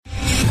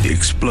The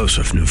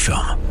explosive new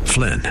film,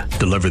 Flynn,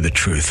 deliver the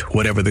truth,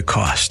 whatever the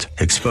cost,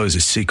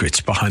 exposes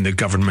secrets behind the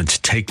government's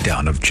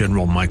takedown of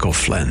General Michael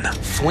Flynn.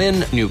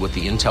 Flynn knew what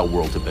the intel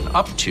world had been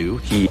up to.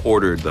 He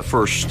ordered the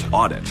first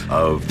audit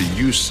of the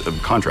use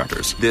of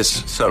contractors.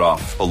 This set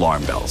off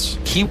alarm bells.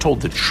 He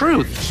told the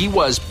truth. He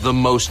was the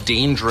most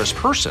dangerous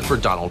person for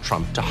Donald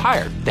Trump to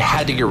hire. They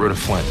had to get rid of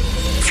Flynn.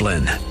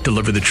 Flynn,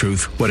 deliver the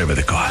truth, whatever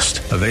the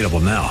cost. Available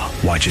now.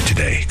 Watch it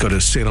today. Go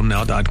to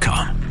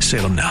salemnow.com.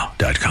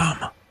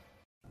 salemnow.com.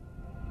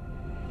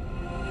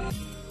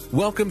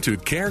 Welcome to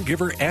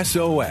Caregiver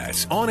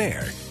SOS On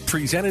Air,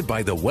 presented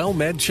by the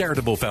WellMed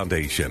Charitable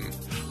Foundation,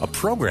 a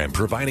program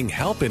providing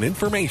help and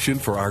information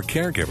for our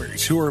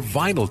caregivers who are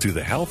vital to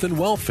the health and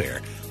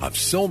welfare of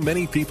so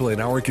many people in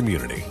our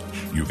community.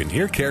 You can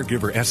hear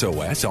Caregiver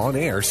SOS On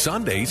Air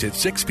Sundays at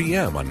 6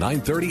 p.m. on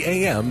 9:30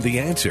 a.m. The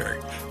Answer.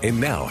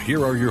 And now,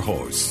 here are your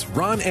hosts,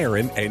 Ron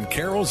Aaron and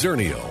Carol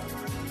Zernial.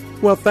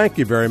 Well, thank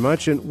you very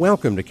much, and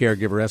welcome to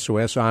Caregiver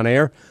SOS On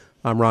Air.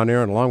 I'm Ron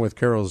Aaron, along with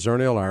Carol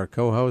Zernial, our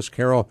co-host.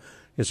 Carol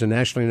is a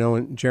nationally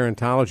known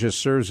gerontologist,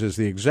 serves as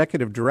the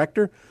executive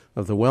director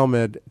of the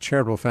WellMed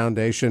Charitable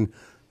Foundation,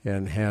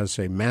 and has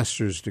a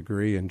master's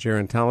degree in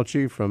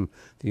gerontology from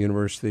the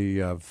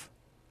University of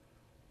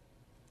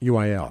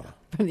UIL.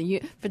 From the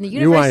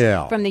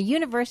UIL. From the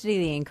University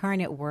of the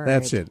Incarnate Word.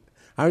 That's it.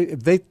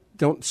 They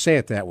don't say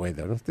it that way,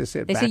 though. Don't they say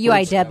it backwards?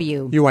 They say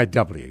UIW.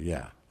 UIW,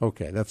 yeah.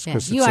 Okay, that's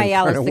because it's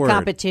UIL is the word.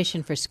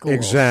 Competition for Schools.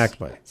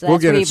 Exactly. So that's we'll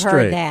get where it you've straight.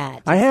 heard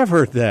that. I have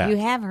heard that. You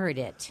have heard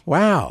it.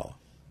 Wow.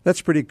 That's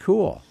pretty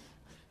cool.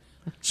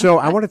 So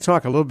I want to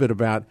talk a little bit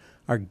about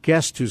our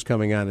guest who's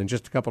coming on in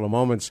just a couple of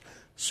moments,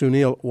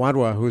 Sunil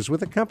Wadhwa, who's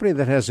with a company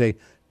that has a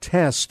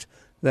test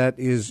that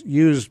is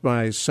used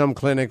by some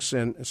clinics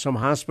and some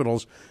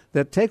hospitals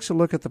that takes a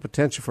look at the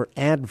potential for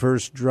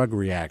adverse drug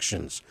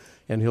reactions.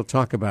 And he'll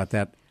talk about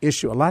that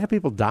issue. A lot of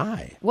people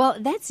die. Well,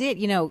 that's it.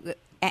 The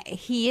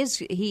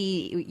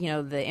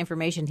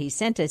information he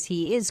sent us,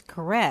 he is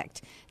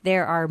correct.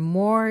 There are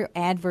more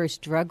adverse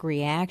drug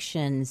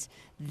reactions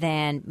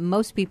than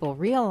most people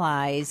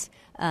realize.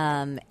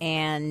 The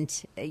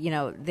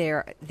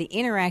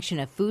interaction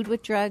of food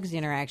with drugs, the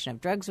interaction of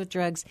drugs with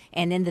drugs,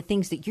 and then the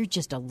things that you're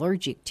just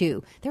allergic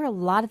to. There are a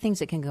lot of things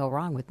that can go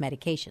wrong with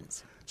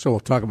medications. So we'll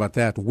talk about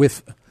that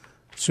with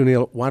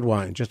Sunil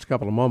Wadhwa in just a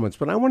couple of moments.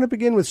 But I want to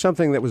begin with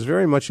something that was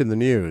very much in the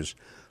news,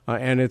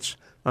 and it's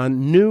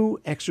on new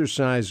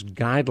exercise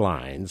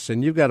guidelines.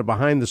 And you've got a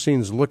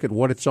behind-the-scenes look at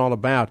what it's all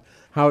about,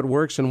 how it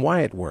works, and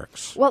why it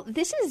works. Well,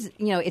 this is,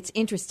 it's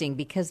interesting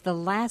because the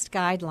last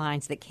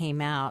guidelines that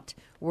came out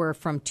were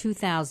from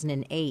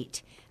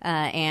 2008,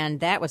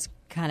 and that was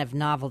kind of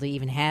novel to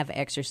even have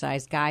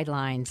exercise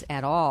guidelines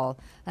at all.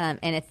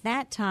 And at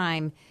that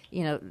time,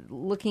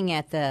 looking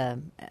at the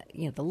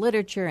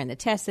literature and the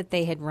tests that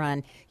they had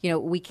run,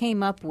 we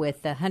came up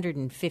with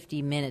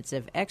 150 minutes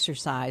of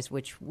exercise,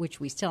 which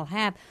we still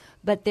have.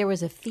 But there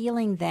was a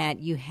feeling that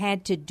you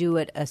had to do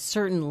it a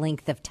certain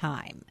length of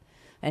time.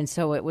 And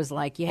so it was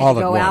like you had to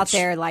go out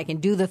there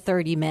and do the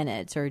 30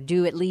 minutes or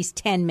do at least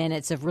 10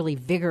 minutes of really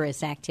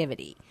vigorous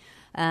activity.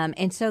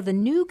 And so the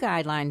new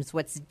guidelines,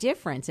 what's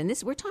different, and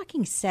this we're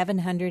talking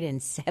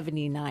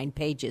 779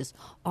 pages,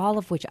 all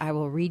of which I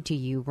will read to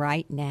you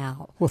right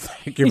now. Well,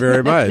 thank you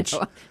very much.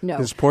 No,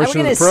 this portion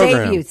I'm going of to the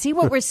program. save you. See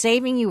what we're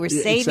saving you? We're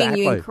saving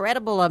exactly. you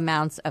incredible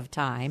amounts of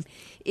time.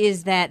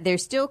 Is that they're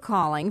still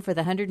calling for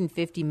the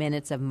 150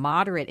 minutes of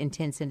moderate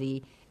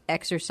intensity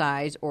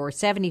exercise or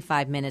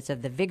 75 minutes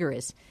of the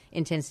vigorous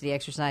intensity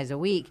exercise a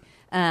week.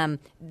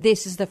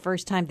 This is the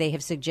first time they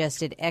have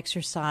suggested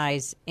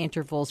exercise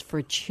intervals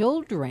for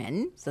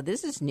children. So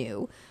this is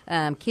new.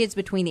 Kids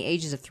between the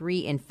ages of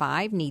 3 and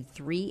 5 need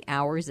 3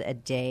 hours a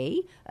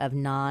day of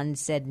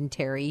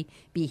non-sedentary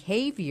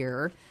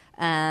behavior.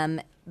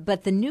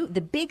 But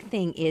the big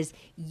thing is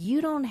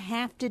you don't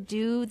have to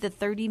do the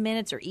 30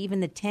 minutes or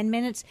even the 10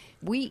 minutes.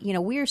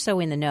 We're so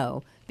in the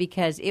know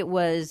because it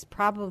was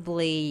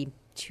probably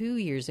 2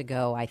 years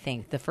ago, I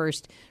think, the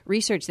first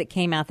research that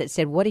came out that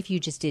said, what if you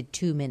just did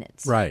 2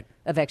 minutes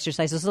of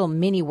exercise, those little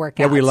mini workouts?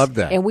 Yeah, we loved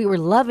that. And we were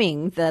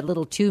loving the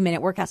little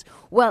 2-minute workouts.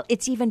 Well,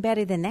 it's even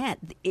better than that.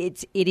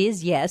 It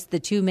is, yes, the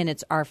 2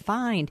 minutes are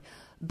fine,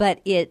 but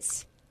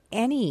it's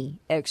any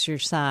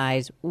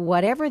exercise,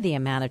 whatever the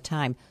amount of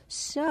time.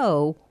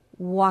 So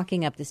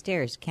walking up the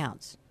stairs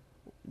counts.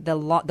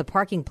 The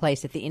parking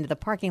place at the end of the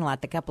parking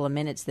lot, the couple of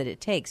minutes that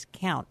it takes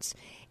counts.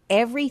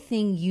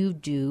 Everything you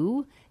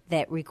do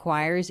that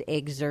requires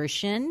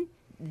exertion,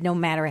 no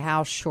matter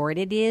how short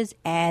it is,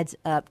 adds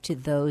up to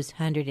those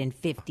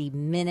 150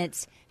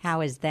 minutes.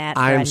 How is that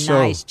for a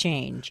nice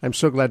change? I'm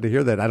so glad to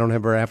hear that. I don't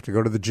ever have to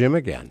go to the gym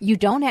again. You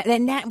don't have,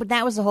 and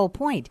that was the whole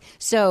point.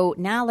 So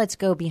now let's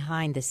go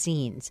behind the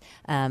scenes.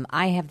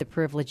 I have the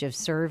privilege of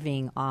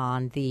serving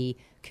on the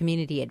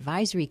Community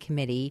Advisory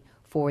Committee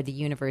for the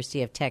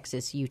University of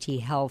Texas UT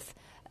Health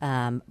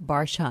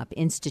Barshop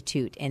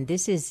Institute. And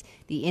this is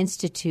the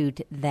institute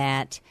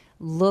that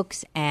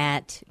looks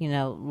at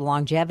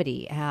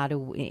longevity.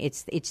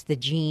 It's the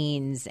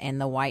genes and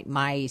the white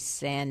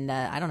mice and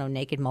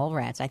naked mole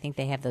rats. I think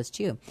they have those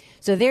too.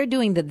 So they're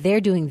doing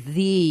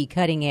the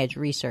cutting edge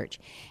research.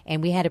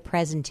 And we had a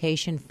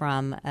presentation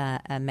from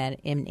an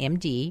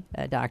MD,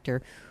 a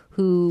doctor,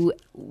 who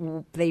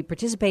they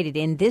participated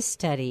in this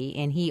study,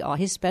 and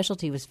his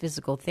specialty was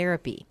physical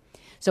therapy.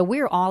 So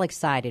we're all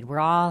excited. We're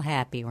all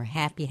happy. We're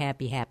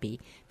happy,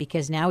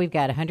 because now we've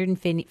got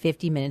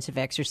 150 minutes of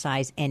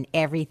exercise and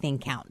everything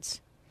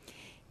counts.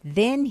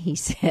 Then he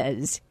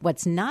says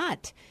what's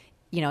not,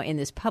 in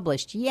this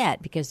published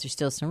yet, because there's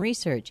still some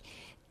research,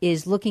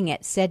 is looking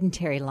at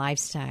sedentary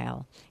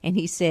lifestyle. And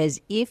he says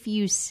if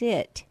you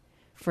sit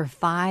for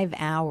 5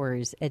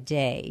 hours a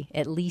day,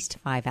 at least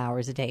 5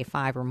 hours a day,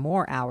 5 or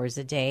more hours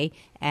a day,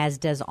 as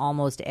does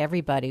almost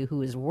everybody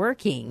who is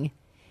working,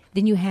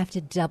 then you have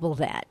to double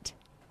that.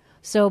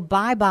 So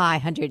bye-bye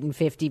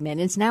 150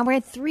 minutes. Now we're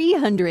at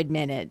 300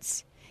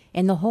 minutes.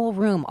 In the whole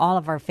room, all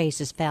of our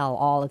faces fell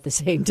all at the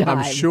same time.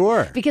 I'm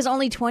sure. Because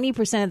only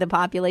 20% of the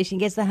population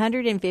gets the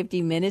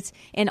 150 minutes,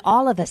 and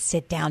all of us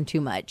sit down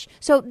too much.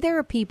 So there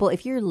are people,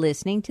 if you're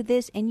listening to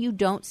this and you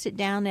don't sit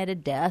down at a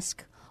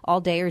desk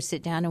all day or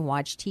sit down and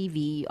watch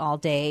TV all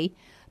day,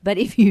 but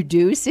if you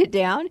do sit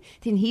down,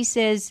 then he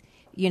says,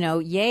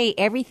 yay,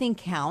 everything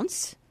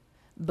counts,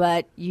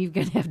 but you're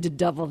going to have to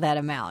double that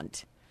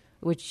amount,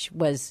 which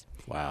was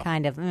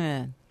kind of...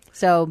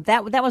 So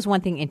that was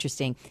one thing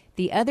interesting.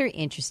 The other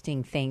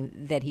interesting thing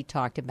that he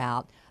talked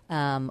about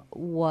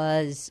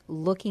was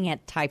looking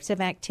at types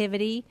of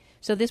activity.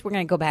 So this, we're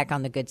going to go back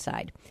on the good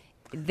side.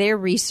 Their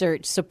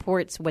research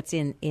supports what's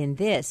in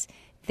this.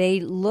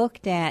 They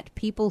looked at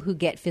people who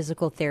get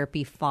physical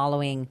therapy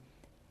following,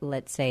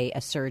 let's say,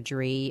 a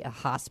surgery, a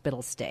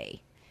hospital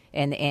stay.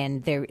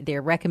 And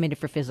they're recommended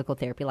for physical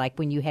therapy, like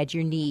when you had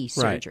your knee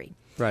surgery.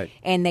 Right.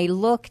 And they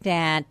looked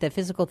at the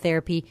physical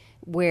therapy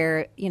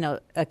where,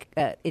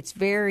 it's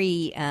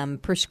very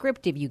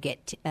prescriptive. You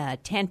get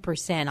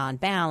 10% on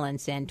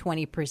balance and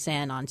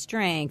 20% on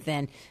strength.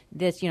 And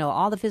this,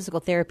 all the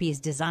physical therapy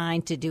is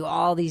designed to do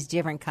all these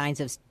different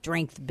kinds of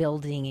strength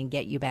building and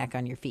get you back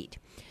on your feet.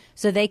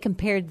 So they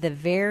compared the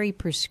very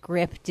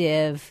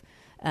prescriptive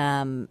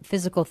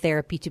physical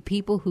therapy to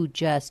people who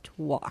just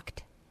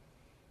walked.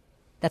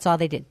 That's all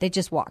they did. They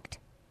just walked.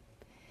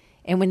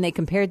 And when they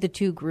compared the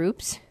two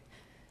groups,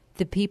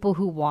 the people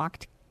who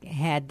walked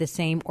had the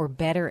same or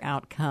better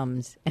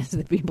outcomes as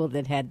the people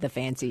that had the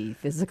fancy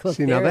physical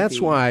therapy. Now that's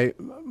why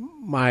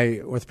my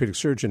orthopedic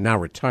surgeon, now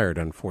retired,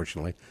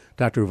 unfortunately,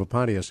 Dr.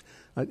 Uvapandias,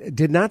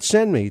 did not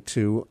send me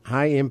to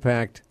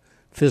high-impact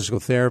physical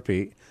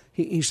therapy.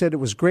 He said it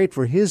was great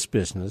for his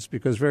business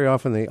because very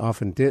often they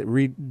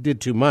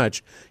did too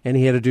much, and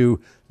he had to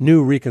do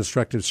new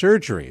reconstructive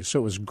surgery. So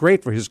it was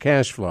great for his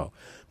cash flow.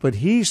 But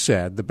he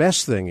said the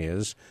best thing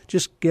is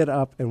just get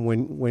up, and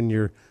when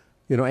you're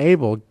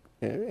able,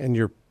 and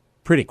you're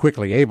pretty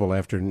quickly able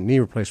after knee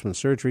replacement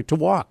surgery, to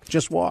walk.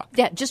 Just walk.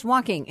 Yeah, just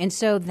walking. And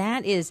so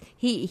that is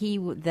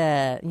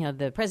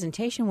the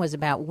presentation was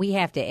about we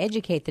have to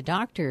educate the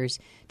doctors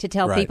to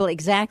tell people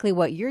exactly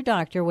what your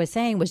doctor was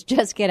saying was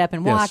just get up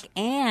and walk. Yes.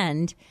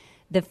 And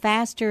the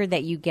faster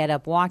that you get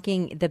up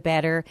walking, the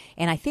better.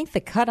 And I think the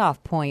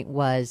cutoff point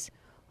was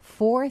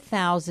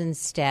 4,000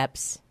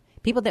 steps.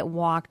 People that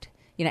walked,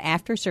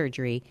 after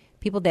surgery,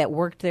 people that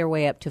worked their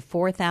way up to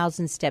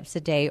 4,000 steps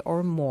a day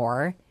or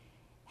more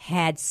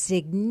had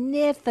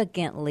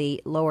significantly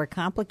lower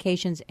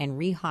complications and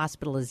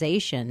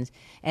rehospitalizations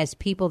as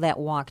people that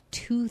walked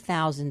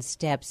 2,000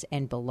 steps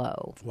and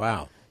below.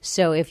 Wow.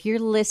 So if you're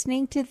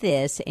listening to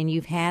this and you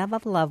have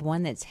a loved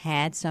one that's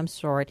had some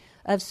sort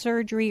of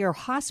surgery or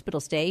hospital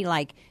stay,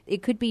 like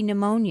it could be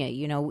pneumonia,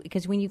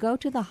 because when you go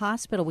to the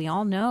hospital, we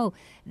all know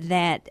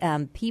that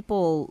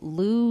people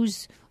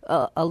lose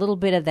a little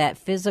bit of that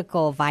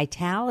physical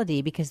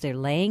vitality because they're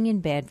laying in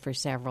bed for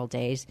several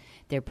days.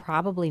 They're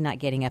probably not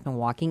getting up and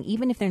walking.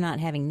 Even if they're not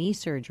having knee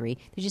surgery,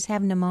 they just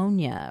have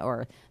pneumonia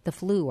or the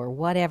flu or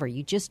whatever.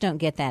 You just don't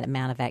get that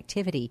amount of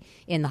activity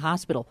in the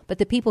hospital. But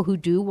the people who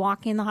do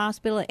walk in the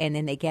hospital and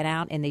then they get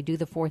out and they do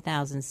the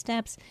 4,000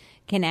 steps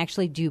can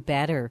actually do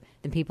better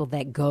than people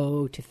that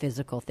go to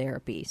physical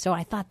therapy. So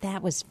I thought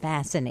that was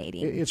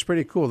fascinating. It's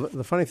pretty cool.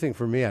 The funny thing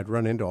for me, I'd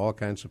run into all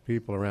kinds of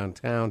people around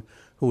town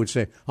who would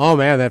say, oh,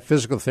 man, that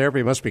physical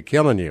therapy must be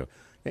killing you.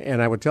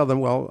 And I would tell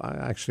them, well,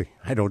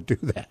 I don't do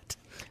that.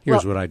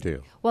 Here's what I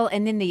do. Well,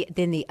 and then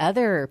the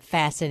other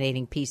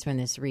fascinating piece from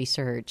this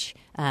research,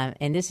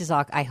 and this is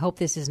all, I hope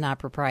this is not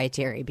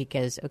proprietary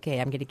because,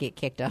 okay, I'm going to get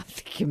kicked off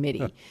the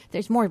committee.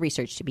 There's more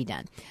research to be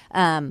done.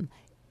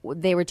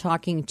 They were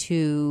talking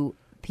to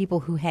people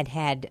who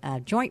had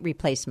joint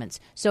replacements.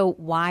 So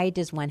why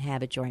does one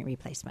have a joint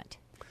replacement?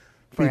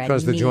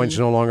 Because the joint's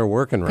no longer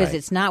working right. Because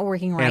it's not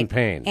working right. And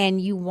pain. And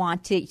you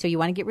want to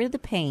get rid of the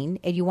pain,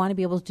 and you want to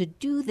be able to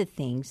do the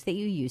things that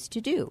you used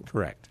to do.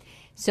 Correct.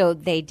 So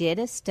they did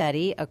a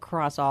study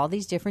across all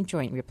these different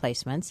joint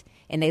replacements,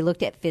 and they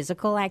looked at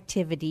physical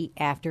activity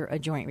after a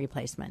joint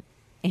replacement.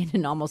 And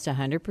in almost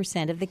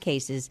 100% of the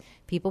cases,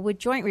 people with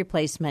joint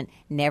replacement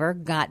never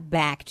got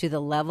back to the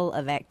level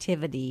of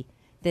activity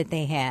that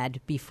they had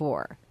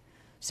before.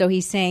 So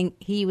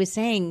he was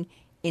saying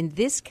in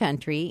this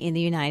country, in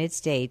the United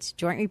States,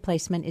 joint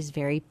replacement is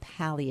very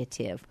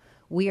palliative.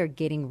 We are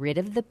getting rid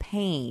of the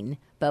pain,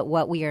 but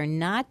what we are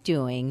not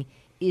doing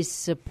is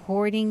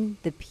supporting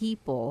the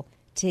people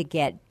to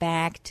get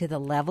back to the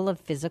level of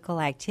physical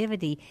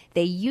activity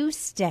they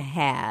used to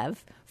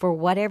have for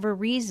whatever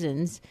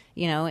reasons,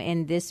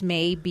 and this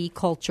may be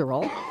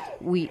cultural.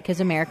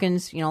 Because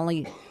Americans,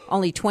 only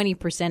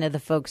 20% of the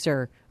folks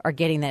are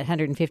getting that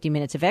 150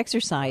 minutes of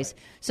exercise.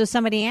 So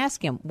somebody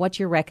asked him, what's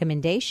your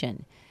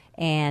recommendation?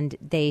 And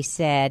they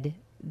said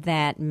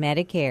that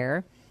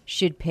Medicare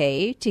should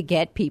pay to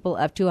get people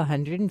up to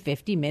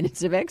 150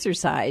 minutes of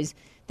exercise,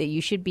 that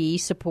you should be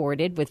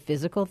supported with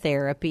physical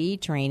therapy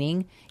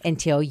training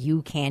until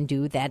you can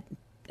do that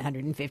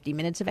 150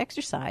 minutes of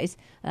exercise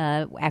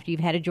after you've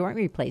had a joint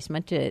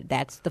replacement.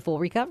 That's the full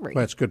recovery.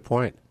 Well, that's a good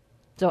point.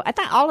 So I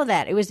thought all of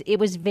that, it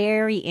was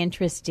very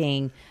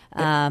interesting.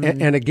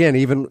 And again,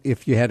 even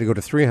if you had to go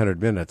to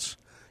 300 minutes,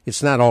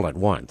 it's not all at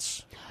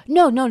once.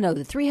 No,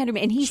 the 300.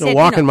 And he said, so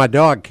walking my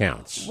dog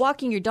counts.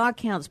 Walking your dog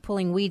counts.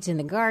 Pulling weeds in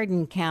the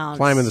garden counts.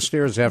 Climbing the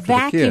stairs after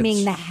the kids.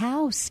 Vacuuming the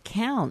house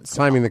counts.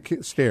 Climbing the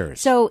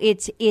stairs. So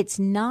it's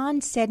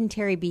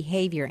non-sedentary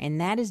behavior, and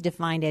that is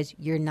defined as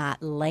you're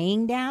not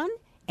laying down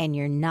and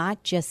you're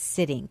not just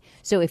sitting.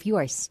 So if you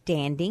are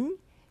standing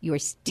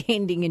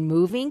and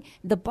moving,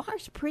 the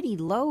bar's pretty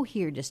low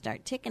here to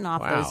start ticking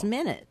off those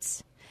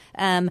minutes.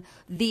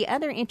 The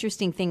other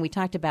interesting thing, we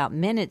talked about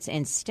minutes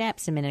and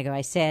steps a minute ago.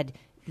 I said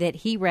that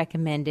he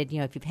recommended,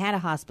 if you've had a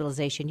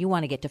hospitalization, you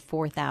want to get to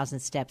 4,000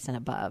 steps and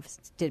above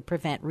to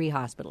prevent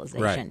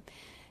rehospitalization. Right.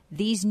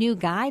 These new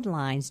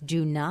guidelines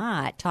do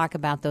not talk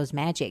about those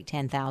magic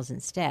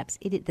 10,000 steps.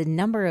 The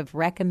number of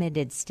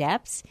recommended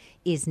steps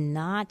is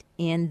not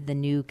in the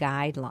new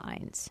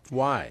guidelines.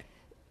 Why?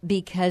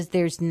 Because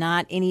there's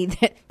not any,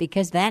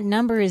 because that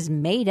number is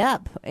made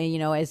up,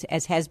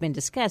 as has been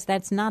discussed.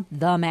 That's not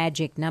the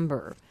magic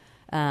number.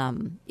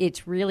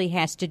 It really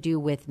has to do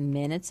with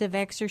minutes of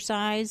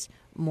exercise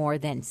more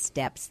than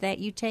steps that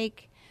you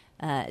take.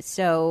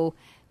 So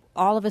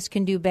all of us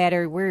can do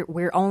better.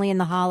 We're only in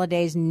the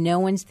holidays. No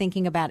one's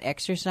thinking about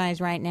exercise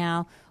right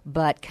now.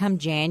 But come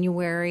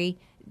January,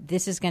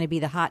 this is going to be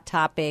the hot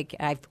topic.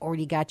 I've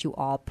already got you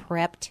all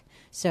prepped.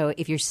 So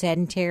if you're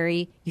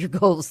sedentary, your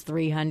goal is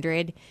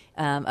 300.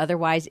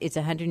 Otherwise, it's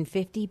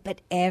 150.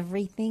 But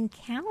everything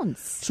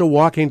counts. So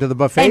walking to the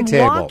buffet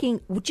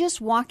table.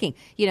 Just walking.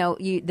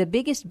 The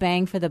biggest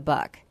bang for the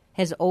buck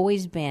has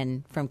always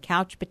been from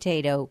couch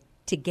potato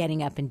to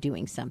getting up and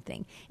doing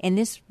something. And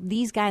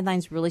these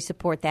guidelines really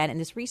support that. And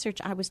this research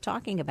I was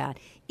talking about,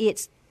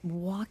 it's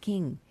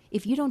walking.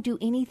 If you don't do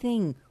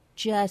anything,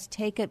 just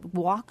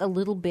walk a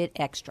little bit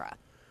extra.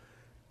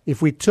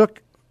 If we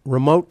took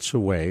remotes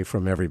away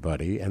from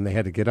everybody and they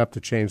had to get up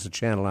to change the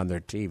channel on their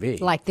TV.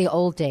 Like the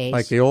old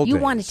days. You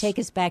want to take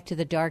us back to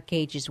the dark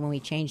ages when we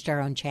changed our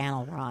own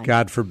channel, Ron.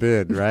 God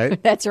forbid,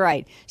 right? That's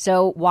right.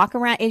 So walk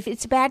around. If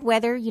it's bad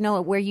weather,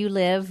 where you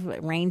live,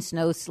 rain,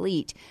 snow,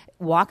 sleet,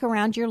 walk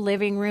around your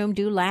living room,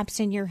 do laps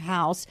in your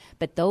house.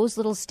 But those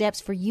little steps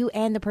for you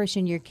and the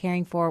person you're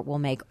caring for will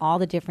make all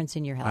the difference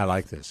in your health. I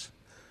like this.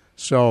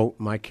 So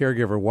my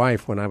caregiver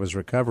wife, when I was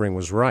recovering,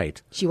 was right.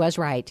 She was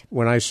right.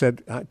 When I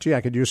said, gee,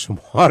 I could use some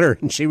water,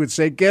 and she would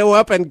say, go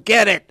up and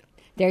get it.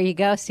 There you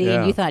go. See,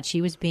 and you thought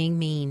she was being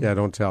mean. Yeah,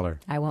 don't tell her.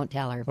 I won't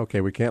tell her.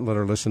 Okay, we can't let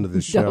her listen to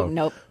this show.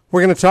 Nope.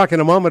 We're going to talk in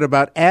a moment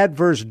about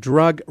adverse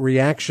drug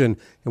reaction,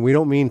 and we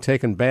don't mean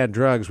taking bad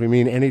drugs. We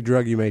mean any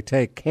drug you may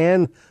take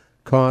can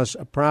cause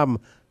a problem.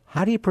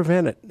 How do you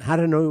prevent it? How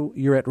to know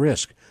you're at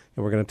risk?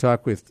 And we're going to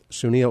talk with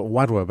Sunil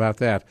Wadhwa about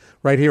that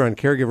right here on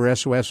Caregiver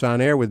SOS On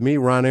Air with me,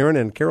 Ron Aaron,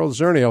 and Carol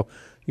Zernial.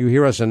 You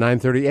hear us at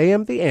 9:30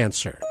 a.m., The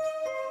Answer.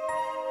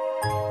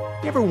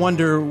 You ever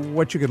wonder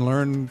what you can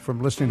learn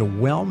from listening to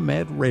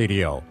WellMed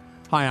Radio?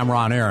 Hi, I'm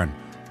Ron Aaron.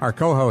 Our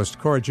co-host,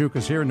 Cora Juke,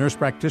 is here, nurse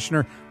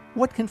practitioner.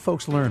 What can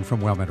folks learn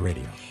from WellMed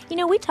Radio?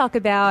 We talk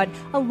about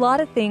a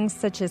lot of things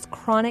such as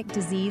chronic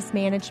disease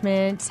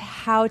management,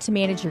 how to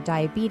manage your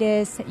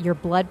diabetes, your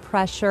blood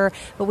pressure,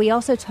 but we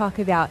also talk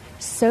about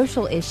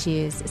social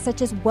issues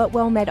such as what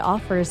WellMed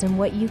offers and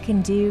what you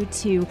can do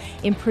to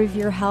improve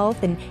your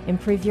health and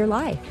improve your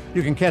life.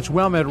 You can catch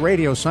WellMed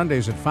Radio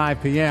Sundays at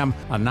 5 p.m.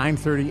 on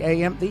 9:30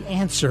 a.m. The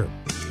Answer.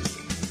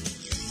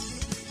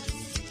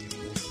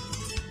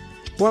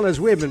 Well,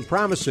 as we've been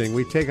promising,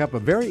 we take up a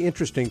very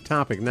interesting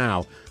topic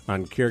now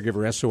on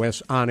Caregiver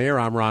SOS On Air.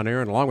 I'm Ron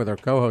Aaron, along with our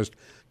co-host,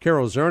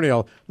 Carol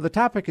Zernial. The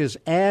topic is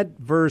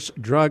adverse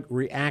drug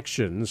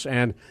reactions.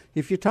 And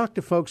if you talk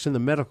to folks in the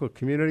medical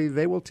community,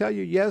 they will tell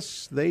you,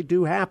 yes, they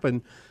do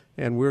happen.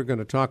 And we're going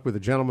to talk with a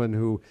gentleman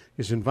who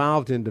is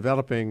involved in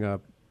developing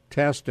a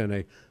test and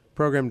a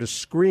program to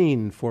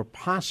screen for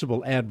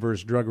possible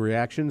adverse drug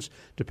reactions,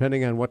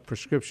 depending on what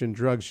prescription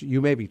drugs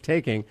you may be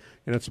taking.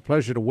 And it's a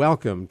pleasure to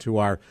welcome to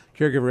our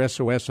Caregiver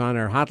SOS On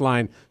Air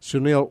hotline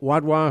Sunil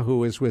Wadhwa,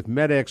 who is with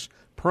MedX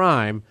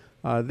Prime.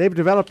 they've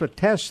developed a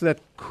test that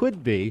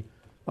could be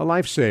a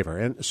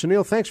lifesaver. And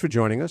Sunil, thanks for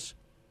joining us.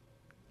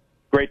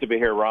 Great to be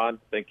here, Ron.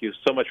 Thank you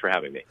so much for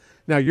having me.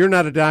 Now, you're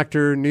not a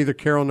doctor, neither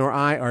Carol nor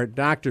I are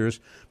doctors,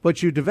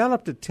 but you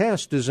developed a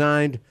test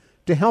designed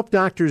to help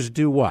doctors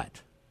do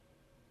what?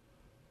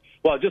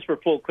 Well, just for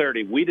full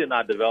clarity, we did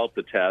not develop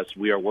the test.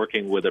 We are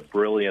working with a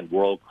brilliant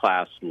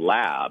world-class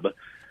lab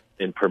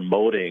in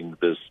promoting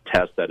this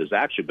test that has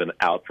actually been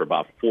out for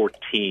about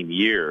 14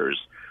 years.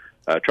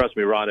 Trust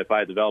me, Ron, if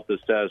I developed this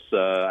test,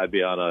 I'd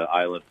be on an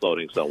island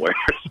floating somewhere.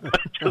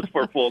 Just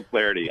for full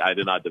clarity, I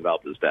did not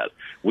develop this test.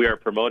 We are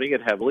promoting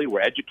it heavily.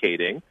 We're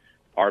educating.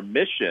 Our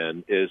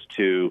mission is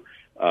to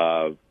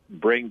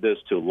bring this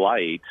to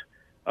light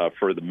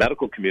for the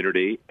medical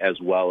community as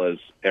well as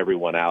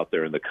everyone out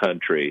there in the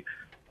country.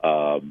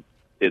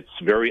 It's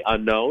very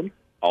unknown,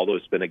 although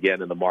it's been,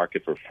 again, in the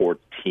market for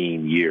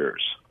 14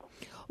 years.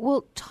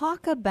 Well,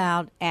 talk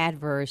about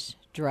adverse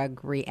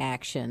drug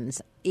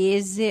reactions.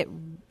 Is it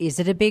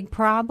a big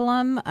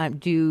problem?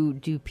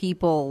 Do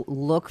people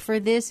look for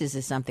this? Is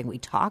this something we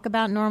talk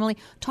about normally?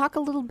 Talk a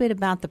little bit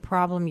about the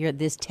problem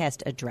this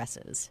test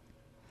addresses.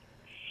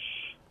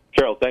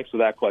 Carol, thanks for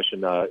that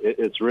question.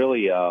 It's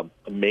really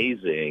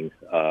amazing,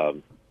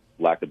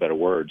 lack of better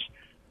words,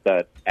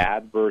 that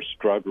adverse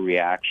drug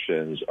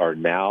reactions are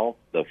now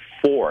the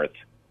fourth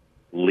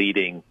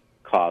leading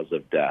cause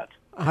of death.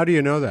 How do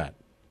you know that?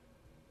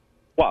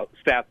 Well,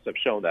 stats have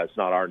shown that. It's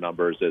not our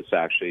numbers. It's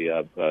actually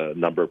a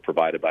number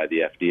provided by the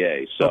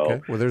FDA. So,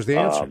 okay. Well, there's the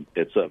answer.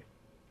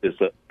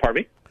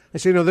 Pardon me? I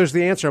say, no, there's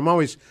the answer.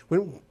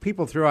 When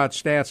people throw out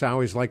stats, I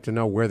always like to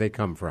know where they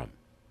come from.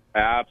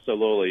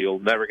 Absolutely. You'll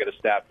never get a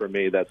stat from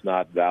me that's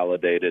not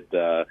validated.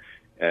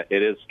 It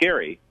is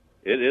scary.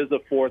 It is the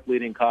fourth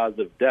leading cause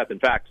of death. In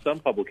fact, some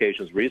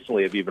publications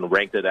recently have even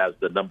ranked it as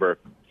the number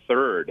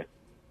third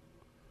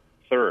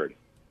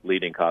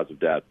leading cause of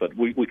death. But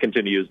we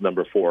continue to use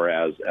number 4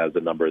 as a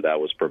number that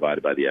was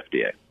provided by the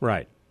FDA.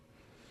 Right.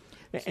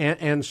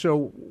 And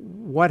so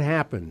what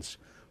happens?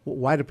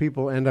 Why do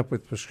people end up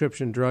with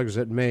prescription drugs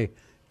that may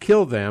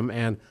kill them?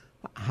 And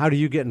how do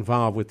you get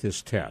involved with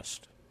this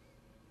test?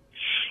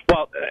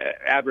 Well,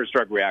 adverse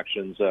drug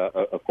reactions,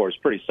 of course,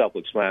 pretty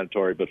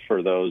self-explanatory, but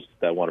for those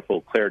that want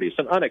full clarity, it's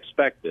an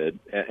unexpected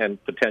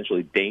and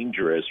potentially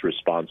dangerous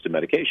response to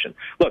medication.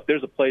 Look,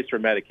 there's a place for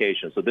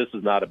medication, so this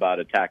is not about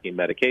attacking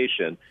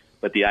medication,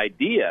 but the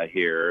idea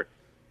here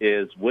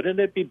is, wouldn't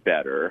it be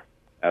better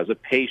as a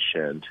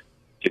patient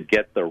to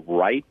get the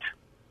right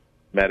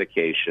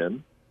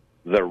medication,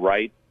 the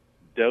right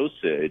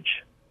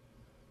dosage,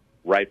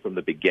 right from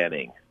the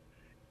beginning?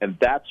 And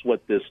that's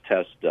what this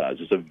test does.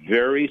 It's a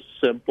very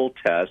simple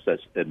test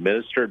that's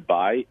administered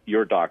by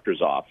your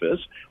doctor's office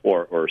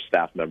or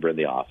staff member in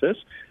the office.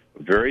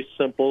 A very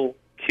simple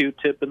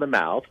Q-tip in the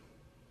mouth.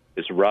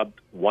 It's rubbed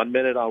 1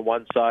 minute on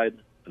one side,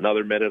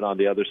 another minute on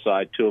the other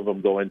side. 2 of them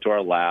go into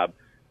our lab.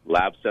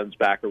 Lab sends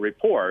back a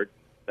report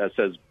that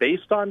says,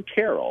 based on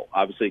Carol,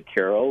 obviously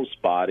Carol's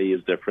body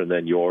is different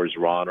than yours,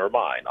 Ron, or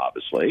mine,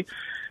 obviously.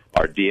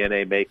 Our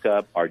DNA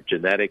makeup, our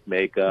genetic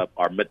makeup,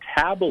 our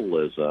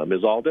metabolism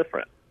is all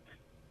different.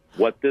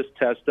 What this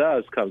test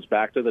does comes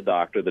back to the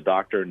doctor. The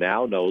doctor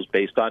now knows,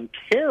 based on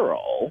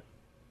Carol,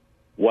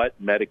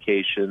 what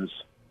medications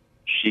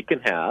she can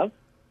have,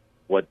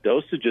 what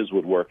dosages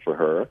would work for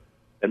her,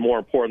 and more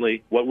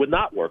importantly, what would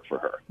not work for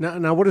her.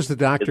 Now what is the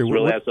doctor? It's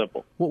really that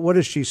simple. What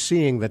is she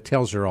seeing that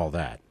tells her all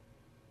that?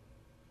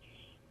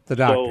 The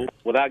doctor. So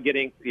without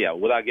getting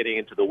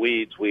into the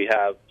weeds, we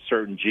have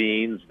certain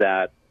genes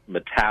that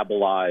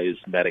metabolize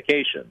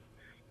medication.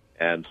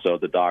 And so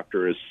the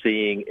doctor is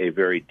seeing a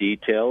very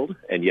detailed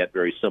and yet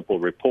very simple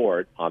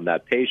report on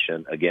that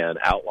patient, again,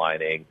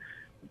 outlining,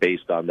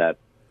 based on that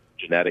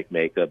genetic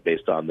makeup,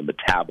 based on the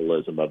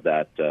metabolism of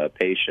that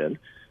patient,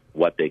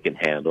 what they can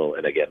handle,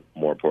 and again,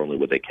 more importantly,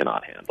 what they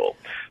cannot handle.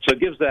 So it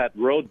gives that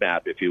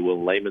roadmap, if you will,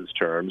 in layman's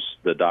terms.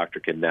 The doctor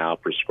can now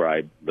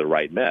prescribe the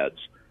right meds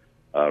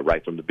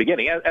right from the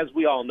beginning. As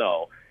we all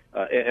know,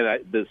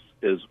 this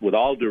is with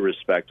all due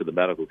respect to the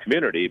medical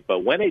community, but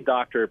when a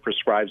doctor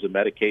prescribes a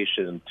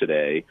medication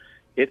today,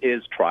 it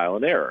is trial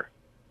and error.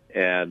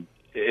 And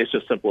it's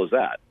just simple as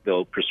that.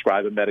 They'll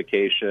prescribe a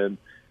medication.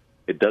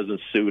 It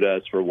doesn't suit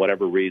us for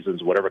whatever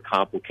reasons, whatever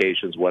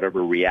complications,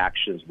 whatever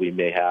reactions we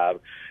may have.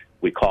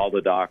 We call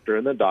the doctor,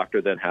 and the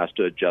doctor then has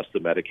to adjust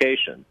the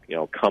medication.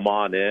 Come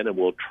on in and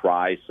we'll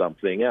try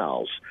something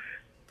else.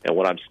 And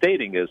what I'm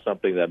stating is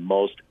something that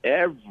most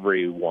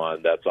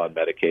everyone that's on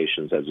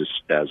medications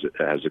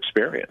has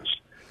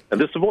experienced.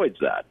 And this avoids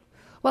that.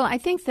 Well, I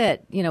think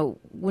that,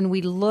 when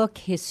we look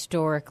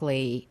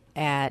historically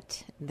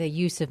at the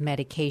use of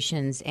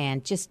medications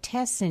and just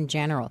tests in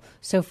general,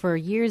 so for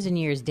years and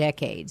years,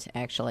 decades,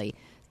 actually,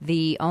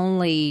 the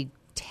only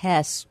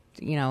tests,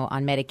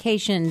 on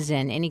medications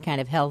and any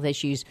kind of health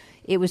issues,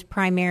 it was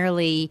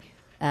primarily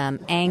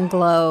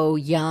Anglo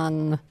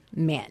young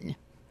men.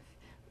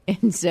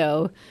 And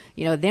so,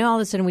 then all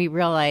of a sudden we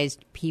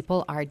realized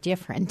people are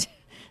different.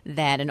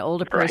 that an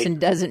older person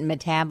doesn't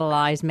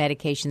metabolize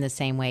medication the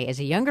same way as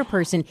a younger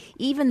person,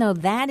 even though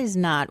that is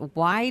not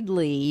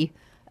widely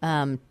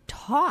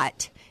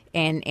taught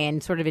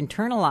and sort of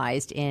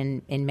internalized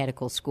in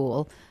medical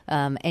school.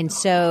 And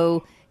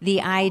so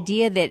the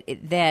idea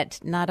that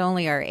not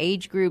only are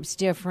age groups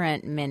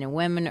different, men and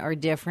women are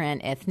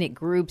different, ethnic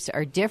groups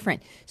are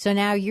different. So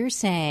now you're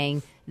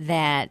saying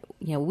that,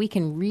 you know, we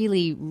can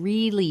really,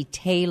 really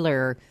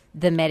tailor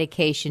the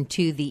medication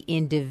to the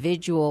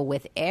individual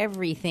with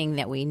everything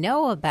that we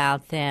know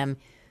about them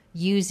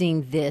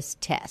using this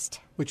test.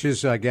 Which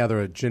is, I gather,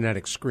 a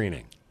genetic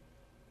screening.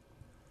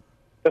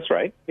 That's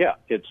right. Yeah,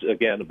 it's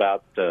again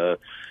about the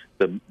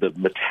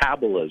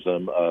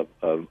metabolism of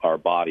our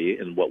body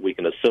and what we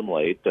can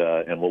assimilate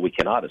and what we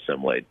cannot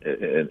assimilate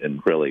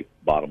in really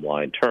bottom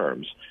line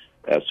terms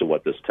as to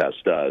what this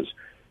test does.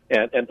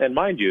 And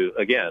mind you,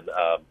 again,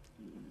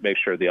 make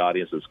sure the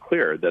audience is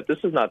clear that this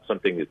is not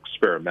something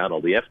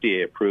experimental. The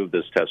FDA approved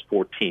this test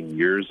 14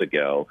 years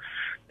ago,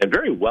 and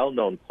very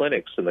well-known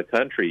clinics in the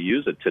country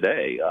use it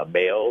today.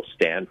 Mayo,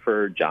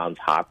 Stanford, Johns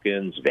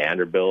Hopkins,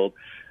 Vanderbilt.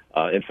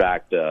 In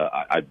fact,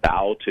 I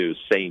bow to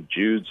St.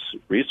 Jude's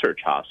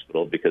Research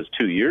Hospital because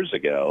 2 years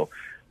ago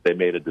they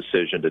made a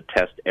decision to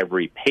test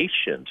every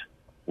patient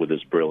with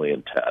this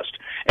brilliant test.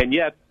 And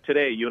yet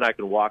today you and I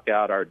can walk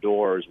out our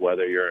doors,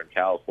 whether you're in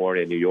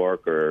California, New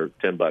York, or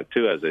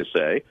Timbuktu, as they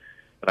say,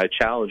 and I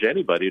challenge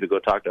anybody to go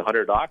talk to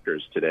 100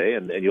 doctors today,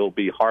 and you'll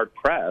be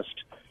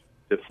hard-pressed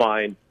to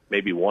find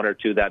maybe one or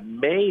two that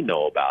may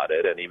know about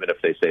it, and even if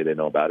they say they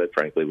know about it,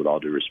 frankly, with all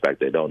due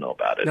respect, they don't know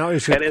about it. Now,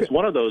 and it's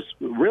one of those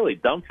really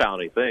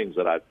dumbfounding things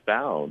that I've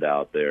found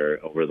out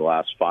there over the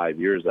last 5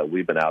 years that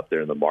we've been out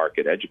there in the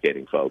market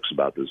educating folks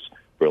about this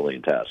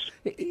brilliant test.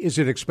 Is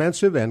it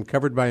expensive and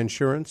covered by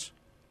insurance?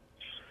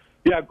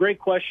 Yeah, great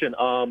question.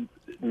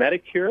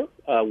 Medicare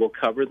will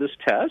cover this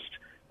test.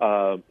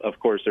 Of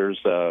course, there's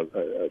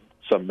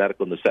some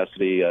medical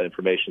necessity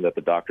information that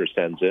the doctor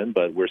sends in,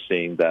 but we're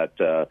seeing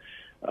that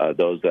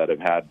those that have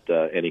had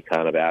any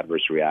kind of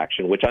adverse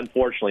reaction, which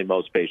unfortunately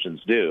most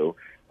patients do,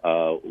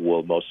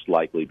 will most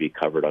likely be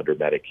covered under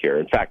Medicare.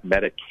 In fact,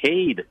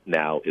 Medicaid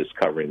now is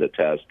covering the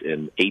test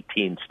in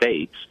 18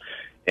 states,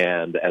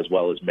 and as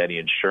well as many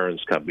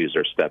insurance companies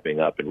are stepping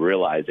up and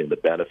realizing the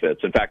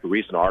benefits. In fact, a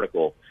recent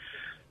article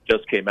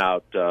just came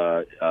out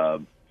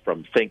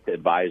from Think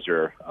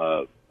Advisor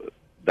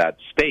that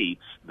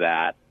states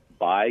that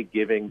by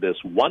giving this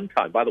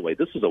one-time, by the way,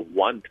 this is a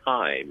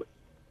one-time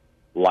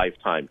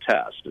lifetime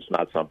test. It's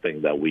not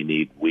something that we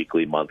need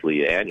weekly,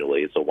 monthly,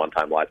 annually. It's a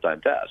one-time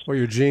lifetime test. Well,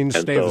 your genes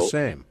stay the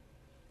same.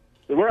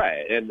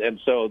 Right. And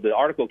so the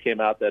article came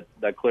out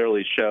that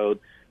clearly showed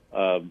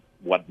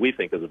what we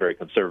think is a very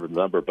conservative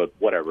number, but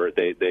whatever.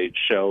 They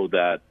show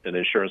that an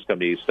insurance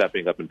company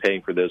stepping up and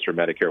paying for this or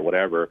Medicare or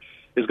whatever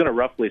is going to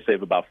roughly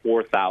save about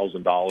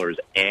 $4,000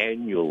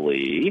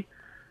 annually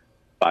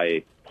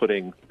by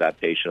putting that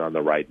patient on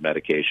the right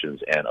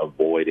medications and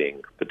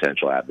avoiding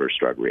potential adverse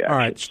drug reactions. All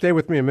right, stay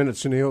with me a minute,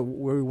 Sunil.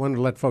 We wanted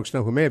to let folks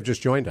know who may have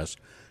just joined us.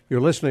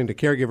 You're listening to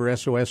Caregiver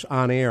SOS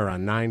on air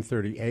on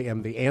 9:30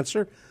 a.m. The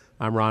Answer.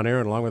 I'm Ron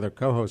Aaron, along with our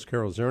co-host,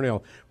 Carol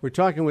Zernial. We're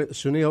talking with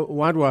Sunil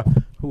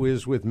Wadhwa, who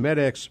is with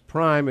MedX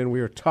Prime, and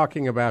we are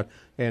talking about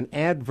an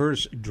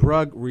adverse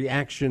drug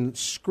reaction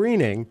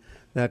screening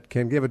that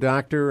can give a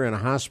doctor and a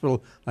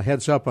hospital a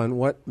heads up on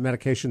what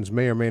medications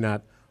may or may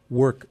not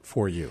work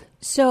for you.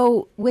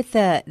 So with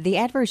the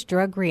adverse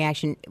drug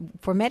reaction,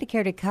 for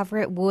Medicare to cover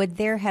it, would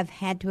there have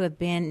had to have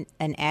been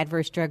an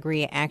adverse drug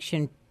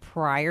reaction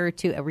prior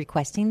to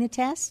requesting the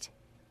test?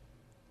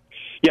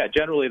 Yeah,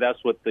 generally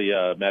that's what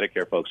the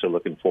Medicare folks are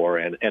looking for.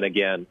 And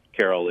again,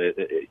 Carol,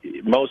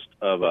 most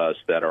of us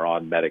that are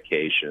on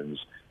medications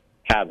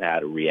have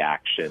had a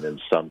reaction in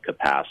some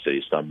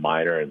capacity, some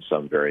minor and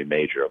some very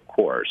major, of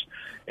course.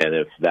 And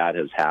if that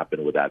has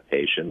happened with that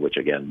patient, which,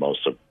 again,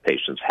 most of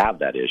patients have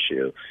that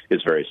issue,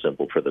 it's very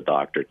simple for the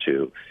doctor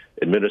to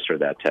administer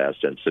that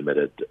test and submit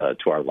it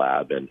to our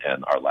lab, and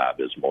our lab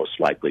is most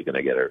likely going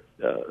to get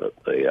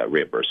a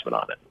reimbursement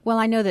on it. Well,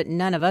 I know that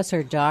none of us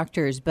are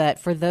doctors, but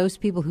for those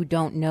people who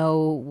don't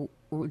know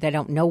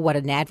what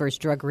an adverse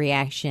drug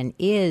reaction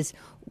is,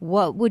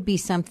 what would be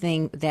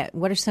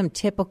what are some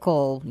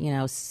typical,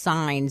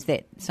 signs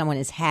that someone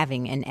is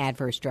having an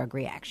adverse drug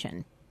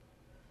reaction?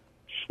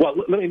 Well,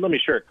 let me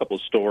share a couple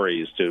of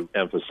stories to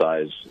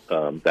emphasize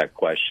that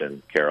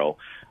question, Carol.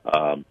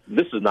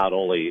 This is not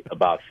only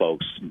about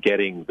folks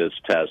getting this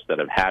test that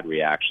have had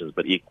reactions,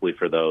 but equally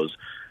for those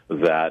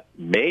that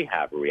may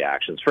have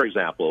reactions. For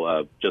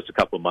example, just a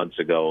couple of months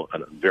ago, a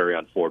very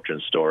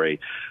unfortunate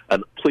story, a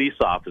police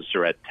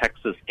officer at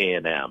Texas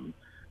A&M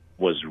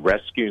was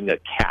rescuing a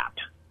cat,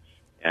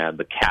 and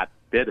the cat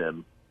bit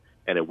him,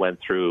 and it went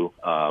through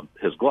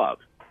his glove.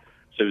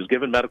 So he was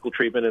given medical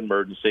treatment in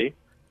emergency.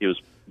 He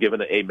was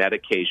given a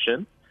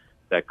medication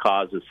that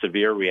caused a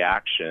severe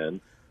reaction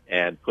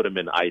and put him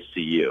in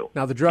ICU.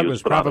 Now, the drug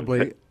was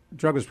probably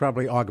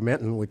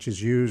Augmentin, which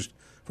is used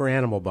for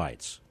animal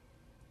bites.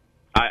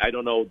 I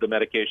don't know the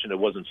medication. It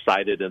wasn't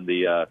cited in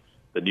the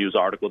the news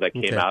article that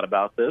came out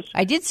about this.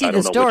 I did see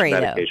the story,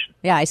 though.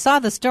 Yeah, I saw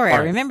the story. Right.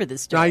 I remember the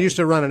story. Now, I used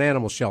to run an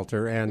animal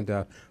shelter, and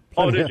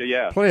did you?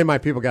 Yeah. Plenty of my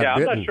people got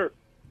bitten. I'm not sure.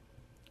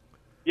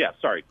 Yeah,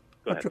 sorry.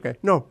 Go ahead. That's okay.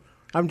 No,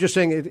 I'm just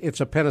saying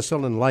it's a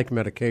penicillin-like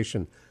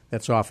medication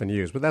that's often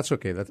used, but that's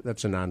okay.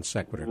 That's a non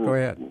sequitur. Go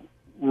ahead.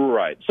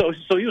 Right. So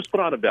he was put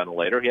on a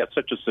ventilator. He had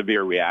such a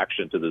severe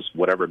reaction to this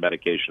whatever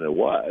medication it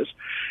was,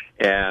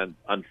 and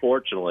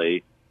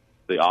unfortunately,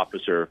 the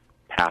officer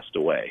passed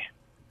away.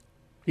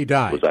 He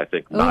died. Was, I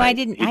think. Oh, I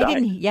didn't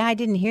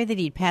hear that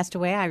he'd passed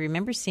away. I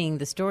remember seeing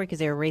the story because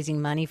they were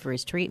raising money for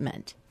his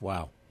treatment.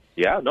 Wow.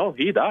 Yeah, no,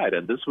 he died,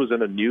 and this was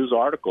in a news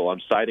article.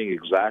 I'm citing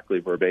exactly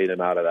verbatim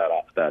out of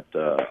that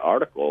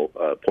article.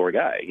 Poor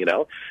guy, you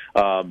know.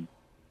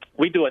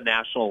 We do a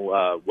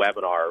national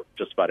webinar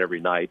just about every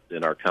night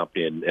in our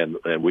company,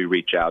 and we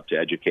reach out to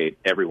educate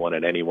everyone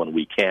and anyone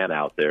we can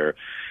out there.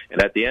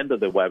 And at the end of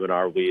the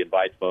webinar, we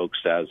invite folks,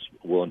 as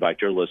we'll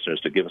invite your listeners,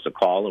 to give us a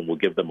call, and we'll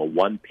give them a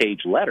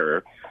one-page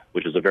letter,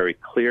 which is a very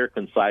clear,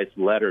 concise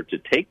letter to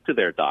take to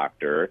their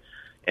doctor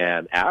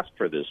and ask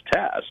for this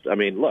test. I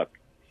mean, look,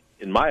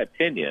 in my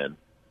opinion,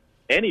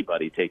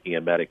 anybody taking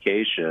a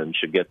medication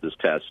should get this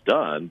test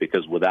done,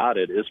 because without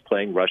it is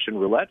playing Russian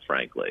roulette,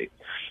 frankly.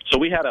 So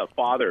we had a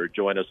father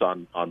join us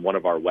on one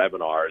of our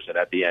webinars, and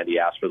at the end he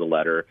asked for the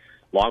letter.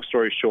 Long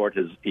story short,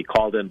 he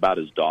called in about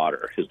his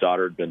daughter. His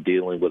daughter had been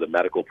dealing with a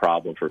medical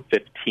problem for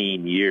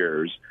 15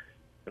 years.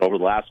 And over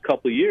the last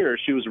couple of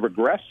years, she was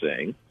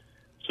regressing.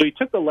 So he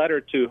took the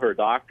letter to her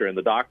doctor, and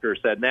the doctor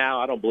said,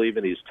 "Now, I don't believe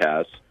in these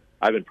tests.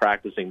 I've been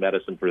practicing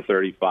medicine for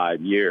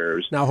 35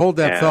 years. Now, hold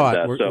that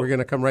thought. We're so, going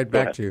to come right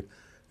back to you.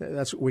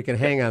 We can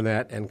hang on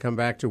that and come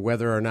back to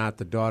whether or not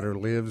the daughter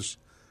lives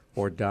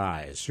or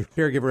dies.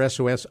 Caregiver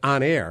SOS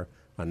on air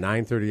on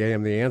 9:30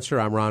 a.m. The Answer.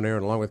 I'm Ron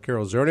Aaron along with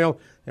Carol Zernial,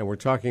 and we're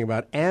talking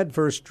about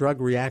adverse drug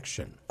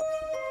reaction.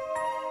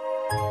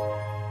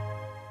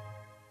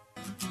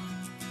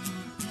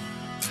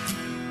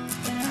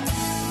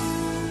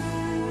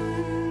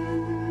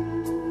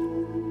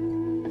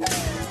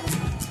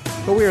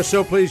 Well, we are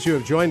so pleased you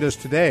have joined us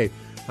today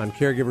on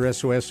Caregiver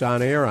SOS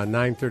on air on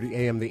 9:30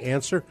 a.m. The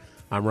Answer.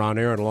 I'm Ron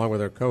Aaron along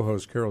with our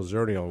co-host Carol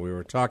Zernial. We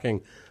were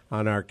talking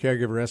on our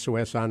Caregiver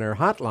SOS on air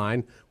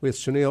hotline with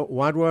Sunil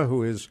Wadhwa,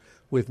 who is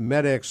with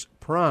MedX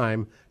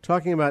Prime,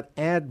 talking about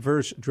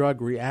adverse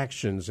drug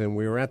reactions. And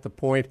we were at the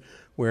point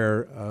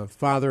where a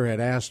father had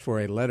asked for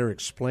a letter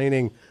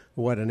explaining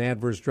what an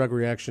adverse drug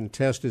reaction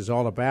test is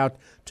all about,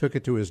 took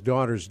it to his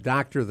daughter's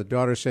doctor. The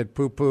daughter said,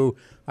 "Poo-poo,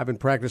 I've been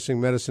practicing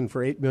medicine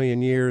for 8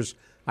 million years.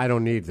 I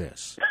don't need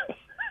this."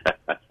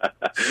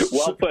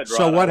 Well put, Ron.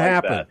 So what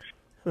happened?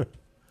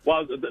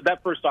 Well,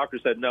 that first doctor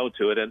said no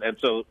to it, and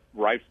so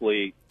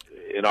rightfully,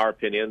 in our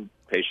opinion,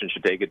 patient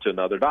should take it to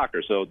another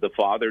doctor. So the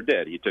father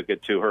did. He took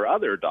it to her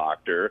other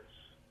doctor,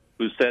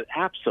 who said,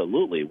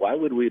 "Absolutely. Why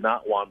would we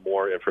not want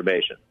more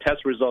information?"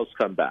 Test results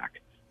come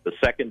back. The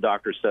second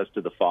doctor says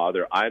to the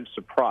father, "I'm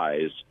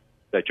surprised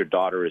that your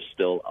daughter is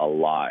still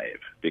alive,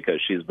 because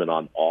she's been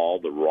on all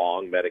the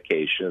wrong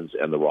medications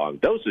and the wrong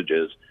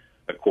dosages,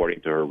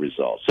 according to her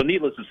results." So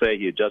needless to say,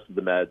 he adjusted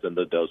the meds and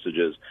the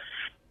dosages,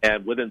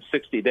 and within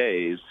 60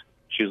 days,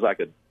 she was like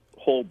a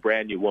whole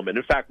brand new woman.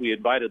 In fact, we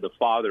invited the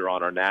father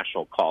on our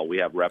national call. We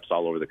have reps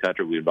all over the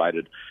country. We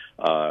invited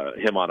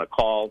him on a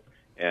call,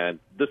 and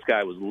this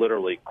guy was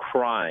literally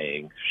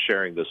crying,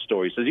 sharing this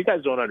story. He says, "You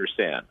guys don't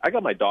understand. I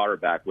got my daughter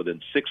back within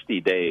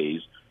 60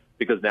 days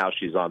because now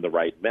she's on the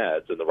right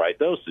meds and the right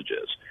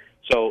dosages."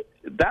 So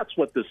that's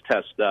what this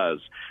test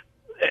does.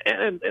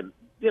 And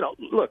you know,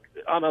 look,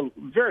 on a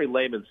very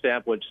layman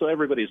standpoint, so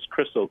everybody's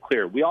crystal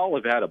clear, we all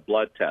have had a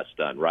blood test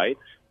done, right?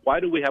 Why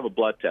do we have a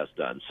blood test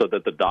done? So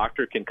that the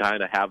doctor can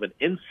kind of have an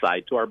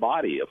insight to our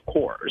body, of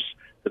course,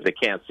 because they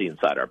can't see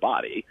inside our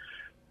body.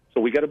 So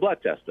we get a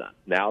blood test done.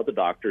 Now the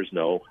doctors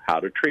know how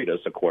to treat us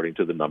according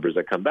to the numbers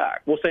that come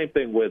back. Well, same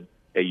thing with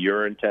a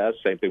urine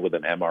test, same thing with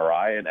an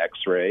MRI, an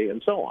X-ray,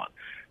 and so on.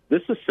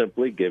 This is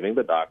simply giving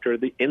the doctor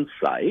the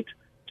insight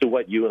to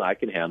what you and I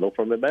can handle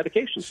from a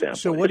medication standpoint.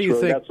 So what do you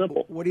think? That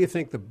simple. What do you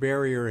think the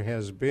barrier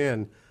has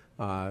been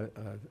to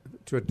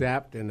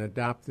adapt and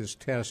adopt this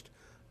test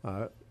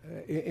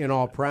in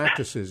all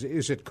practices?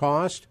 Is it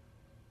cost?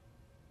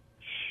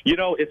 You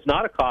know, it's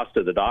not a cost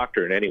to the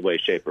doctor in any way,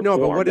 shape, or form. No,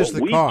 but what is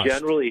the cost? We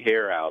generally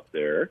hear out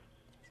there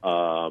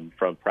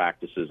from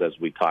practices as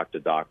we talk to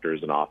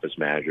doctors and office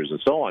managers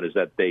and so on is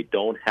that they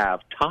don't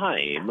have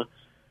time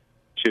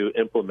to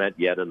implement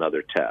yet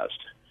another test.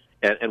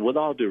 And with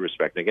all due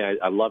respect, again,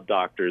 I love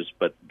doctors,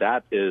 but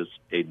that is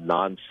a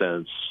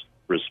nonsense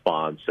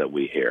response that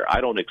we hear. I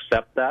don't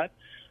accept that,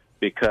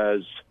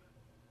 because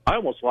I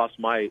almost lost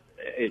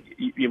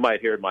you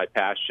might hear my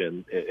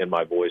passion in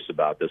my voice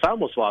about this. I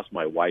almost lost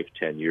my wife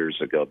 10 years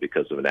ago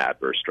because of an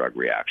adverse drug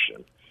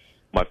reaction.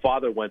 My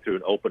father went through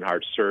an open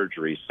heart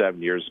surgery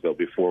 7 years ago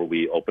before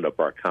we opened up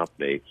our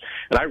company.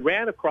 And I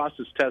ran across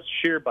this test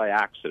sheer by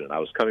accident. I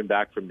was coming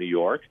back from New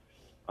York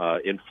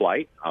in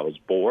flight. I was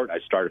bored. I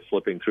started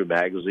flipping through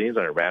magazines,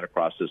 and I ran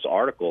across this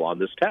article on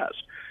this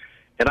test.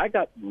 And I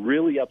got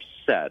really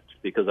upset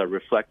because I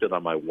reflected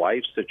on my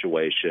wife's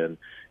situation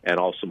and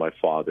also my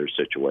father's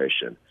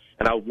situation.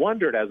 And I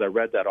wondered as I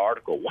read that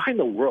article, why in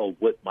the world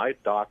would my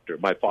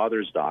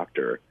father's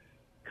doctor,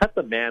 cut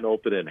the man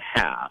open in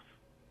half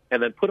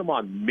and then put him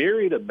on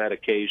myriad of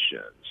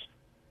medications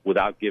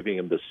without giving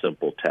him the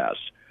simple test?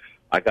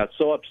 I got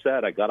so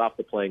upset, I got off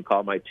the plane,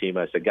 called my team.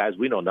 I said, guys,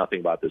 we know nothing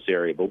about this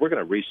area, but we're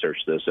going to research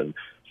this and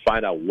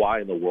find out why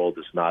in the world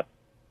this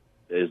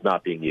is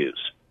not being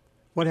used.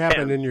 What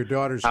happened in your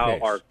daughter's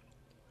case?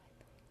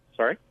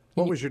 Sorry?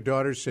 What was your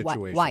daughter's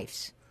situation?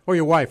 Wife's. Oh,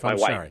 your wife. My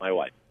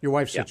wife. Your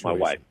wife's yeah, situation.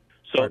 My wife.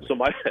 So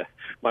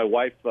my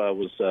wife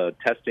was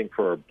testing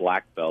for a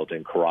black belt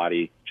in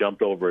karate,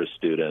 jumped over a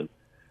student,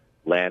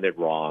 landed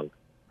wrong.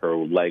 Her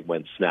leg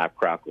went snap,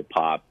 crackle,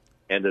 pop,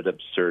 ended up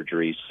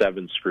surgery,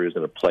 7 screws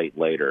and a plate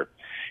later.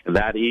 And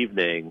that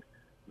evening,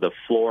 the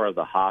floor of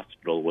the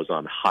hospital was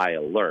on high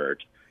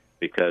alert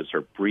because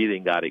her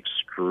breathing got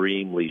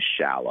extremely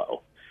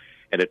shallow.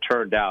 And it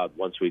turned out,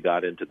 once we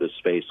got into the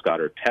space, got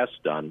her test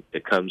done,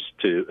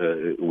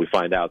 we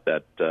find out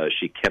that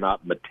she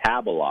cannot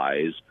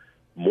metabolize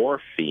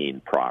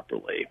morphine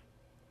properly.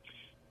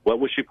 What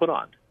was she put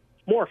on?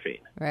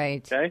 Morphine.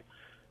 Right. Okay.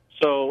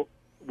 So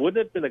wouldn't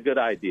it have been a good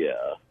idea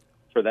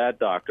for that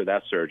doctor,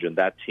 that surgeon,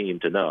 that team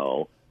to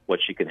know what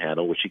she can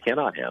handle, what she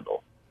cannot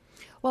handle?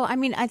 Well, I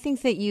mean, I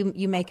think that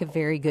you make a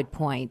very good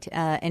point.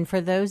 And for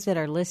those that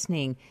are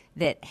listening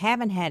that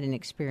haven't had an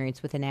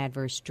experience with an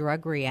adverse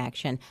drug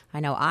reaction,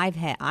 I know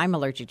I'm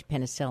allergic to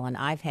penicillin.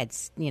 I've had,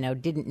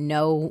 didn't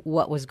know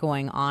what was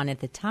going on at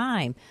the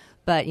time.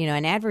 But,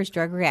 an adverse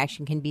drug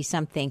reaction can be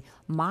something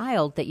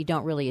mild that you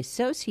don't really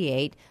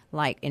associate,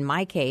 like in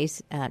my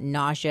case,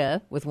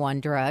 nausea with one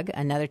drug.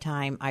 Another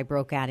time I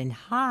broke out in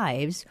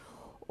hives.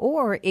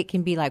 Or it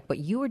can be like what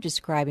you were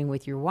describing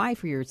with your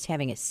wife, where you're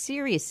having a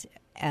serious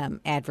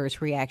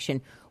adverse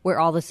reaction where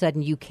all of a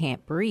sudden you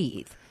can't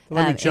breathe.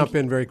 Let me jump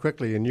in very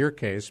quickly in your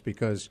case,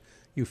 because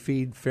you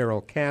feed feral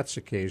cats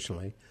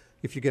occasionally.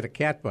 If you get a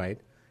cat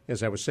bite,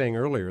 as I was saying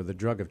earlier, the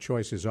drug of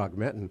choice is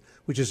Augmentin,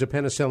 which is a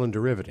penicillin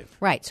derivative.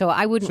 Right. So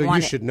I wouldn't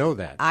want you should know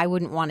that. I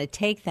wouldn't want to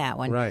take that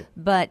one. Right.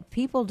 But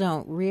people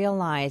don't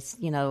realize,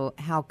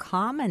 how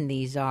common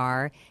these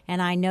are.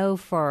 And I know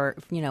for,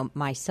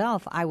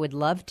 myself, I would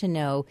love to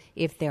know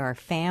if there are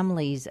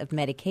families of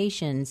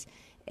medications,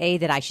 A,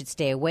 that I should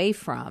stay away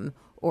from,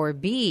 or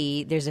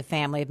B, there's a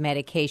family of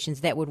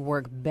medications that would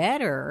work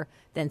better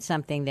than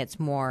something that's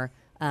more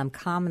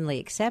commonly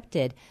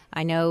accepted.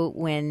 I know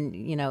when,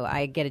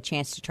 I get a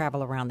chance to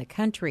travel around the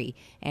country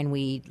and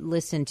we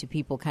listen to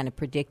people kind of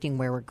predicting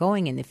where we're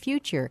going in the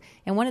future.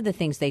 And one of the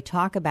things they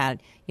talk about,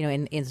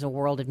 in the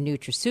world of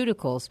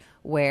nutraceuticals,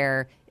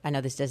 where I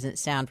know this doesn't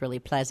sound really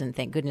pleasant,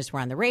 thank goodness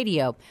we're on the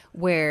radio,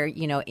 where,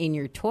 in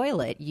your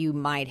toilet you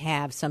might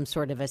have some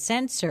sort of a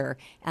sensor,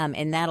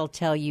 and that'll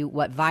tell you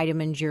what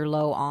vitamins you're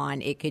low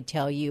on. It could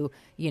tell you,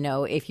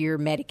 if your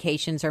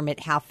medications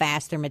are, how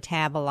fast they're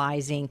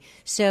metabolizing.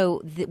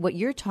 So what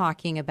you're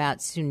talking about,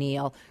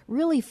 Sunil,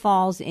 really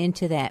falls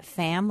into that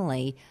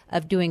family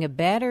of doing a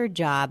better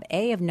job,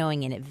 A, of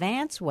knowing in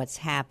advance what's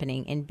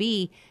happening, and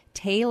B,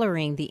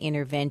 tailoring the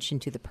intervention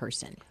to the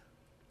person.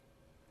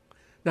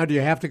 Now, do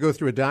you have to go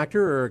through a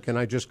doctor, or can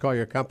I just call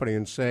your company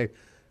and say,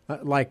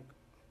 like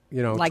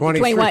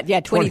 21,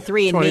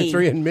 23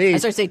 and me. I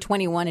was going to say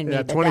 21 and me.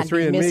 Yeah,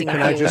 23 and me.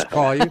 Can I just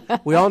call you?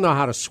 We all know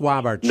how to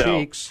swab our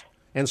cheeks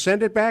and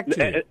send it back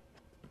to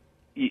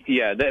you.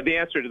 Yeah, the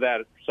answer to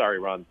that, sorry,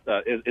 Ron,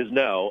 is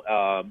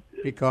no.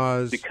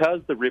 Because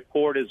the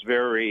report is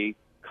very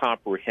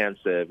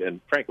comprehensive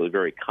and, frankly,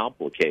 very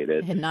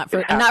complicated. And not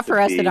for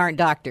us that aren't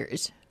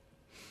doctors.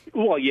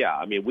 Well, yeah.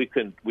 I mean, we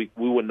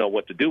wouldn't know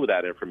what to do with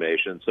that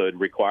information, so it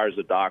requires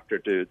a doctor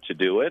to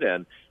do it,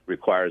 and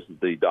requires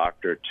the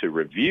doctor to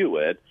review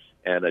it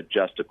and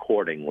adjust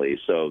accordingly.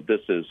 So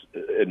this is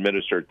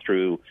administered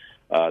through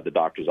the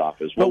doctor's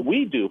office. What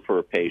we do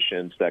for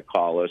patients that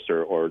call us,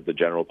 or the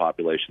general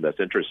population that's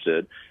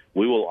interested,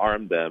 we will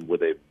arm them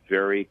with a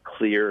very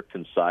clear,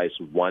 concise,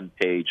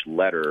 one-page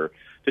letter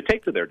to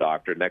take to their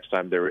doctor next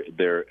time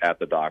they're at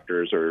the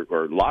doctor's, or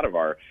a lot of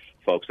our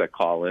folks that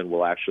call in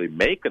will actually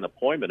make an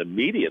appointment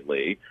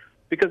immediately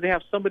because they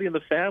have somebody in the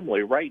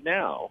family right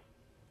now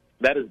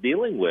that is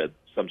dealing with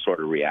some sort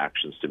of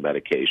reactions to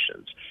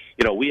medications.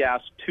 We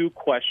ask 2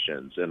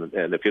 questions, and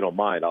if you don't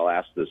mind, I'll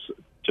ask this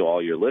to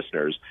all your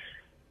listeners.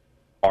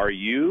 Are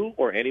you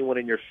or anyone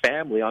in your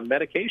family on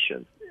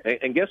medication?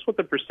 And guess what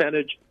the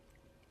percentage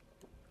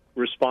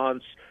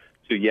response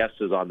to yes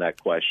is on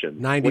that question?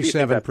 97%. What do you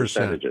think that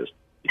percentage is?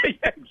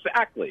 Yeah,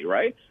 exactly,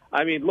 right?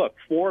 I mean, look,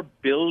 4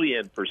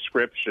 billion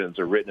prescriptions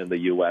are written in the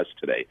U.S.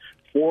 today.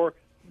 4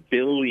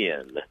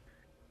 billion.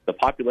 The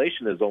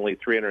population is only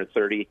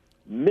 330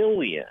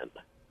 million,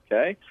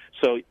 okay?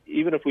 So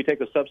even if we take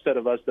a subset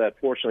of us that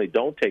fortunately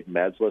don't take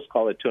meds, let's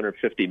call it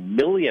 250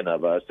 million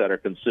of us that are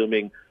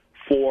consuming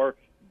 4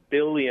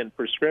 billion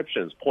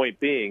prescriptions. Point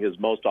being is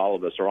most all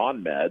of us are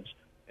on meds,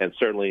 and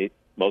certainly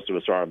most of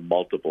us are on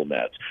multiple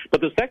meds.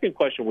 But the second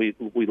question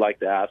we like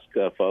to ask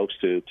folks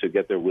to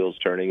get their wheels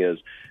turning is,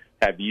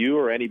 Have you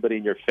or anybody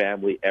in your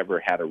family ever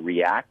had a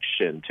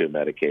reaction to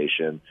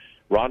medication?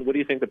 Ron, what do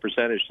you think the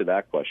percentage to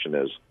that question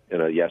is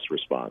in a yes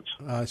response?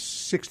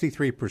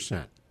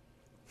 63%.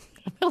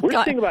 We're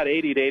thinking about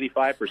 80 to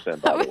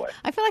 85%, by the way.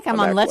 I feel like I'm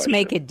on Let's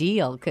Make a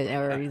Deal,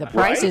 or The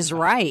Price is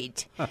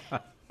Right.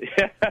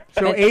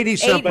 So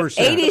 80-some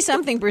percent.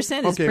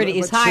 80-something% is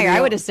is higher. I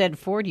would have said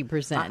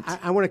 40%.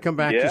 I want to come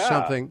back to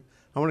something.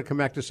 I want to come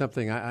back to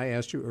something I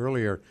asked you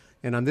earlier.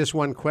 And on this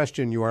one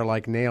question, you are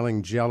like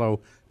nailing Jell-O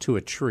to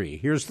a tree.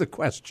 Here's the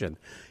question.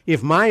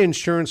 If my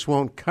insurance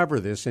won't cover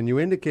this, and you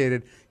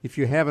indicated if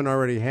you haven't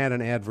already had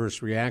an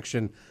adverse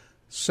reaction,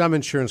 some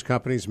insurance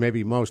companies,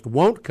 maybe most,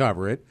 won't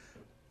cover it.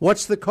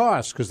 What's the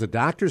cost? Because the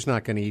doctor's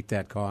not going to eat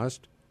that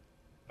cost.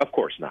 Of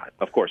course not.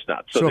 Of course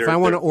not. So if I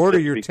want to order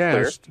your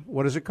test,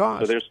 what does it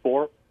cost? So there's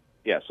four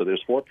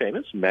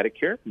payments: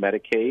 Medicare,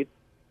 Medicaid,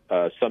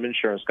 some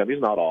insurance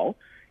companies, not all.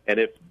 And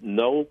if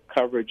no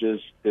coverage is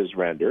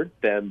rendered,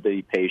 then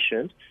the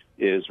patient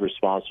is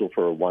responsible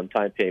for a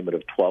one-time payment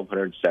of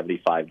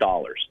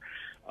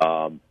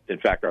 $1,275. In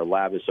fact, our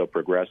lab is so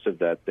progressive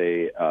that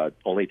they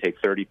only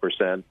take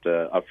 30%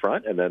 up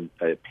front and then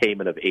a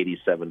payment of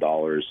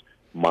 $87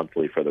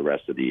 monthly for the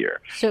rest of the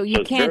year. So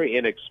it's very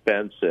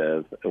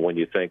inexpensive when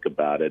you think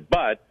about it.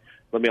 But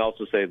let me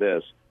also say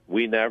this.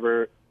 We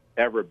never,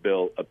 ever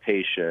bill a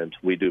patient.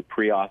 We do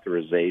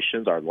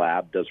pre-authorizations. Our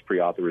lab does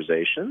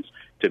pre-authorizations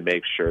to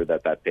make sure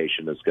that that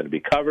patient is going to be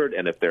covered.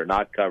 And if they're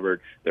not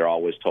covered, they're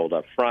always told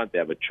up front. They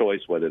have a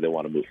choice whether they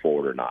want to move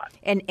forward or not.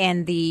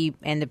 And the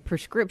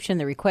prescription,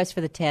 the request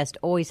for the test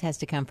always has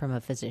to come from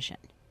a physician.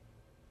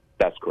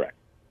 That's correct.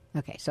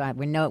 Okay, so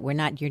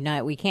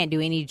we can't do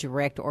any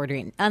direct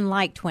ordering.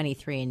 Unlike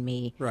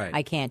 23andMe, right.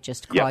 I can't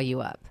just call you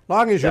up. As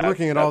long as you're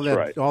looking at all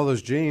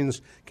those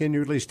genes, can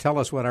you at least tell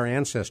us what our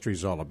ancestry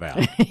is all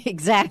about?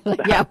 Exactly.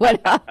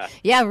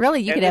 Yeah.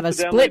 Really, you could have a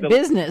split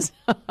business.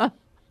 And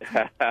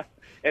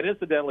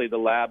incidentally, the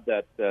lab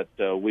that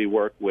we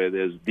work with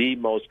is the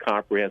most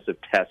comprehensive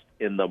test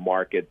in the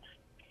market,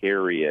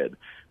 period.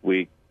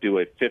 We do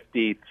a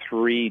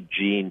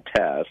 53-gene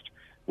test,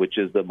 which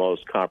is the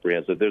most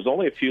comprehensive. There's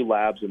only a few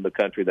labs in the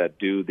country that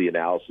do the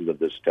analysis of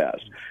this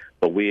test,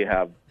 but we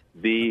have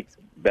the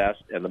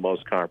best and the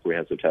most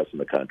comprehensive test in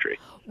the country.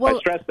 Well, I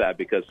stress that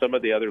because some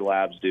of the other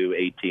labs do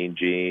 18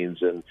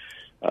 genes, and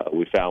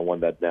we found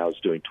one that now is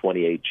doing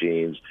 28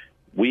 genes.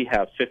 We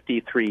have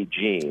 53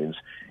 genes.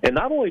 And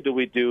not only do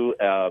we do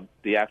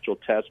the actual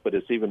test, but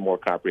it's even more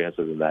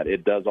comprehensive than that.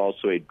 It does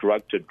also a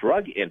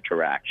drug-to-drug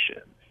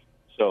interaction.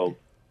 So,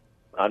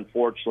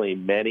 unfortunately,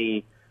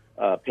 many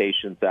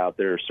patients out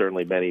there,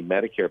 certainly many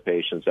Medicare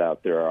patients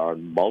out there, are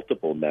on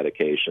multiple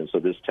medications. So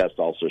this test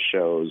also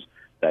shows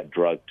that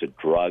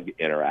drug-to-drug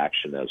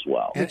interaction as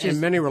well.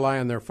 And many rely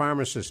on their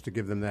pharmacists to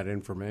give them that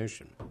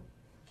information.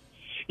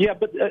 Yeah,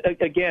 but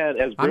again,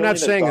 as I'm not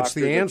saying it's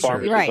the answer,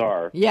 right?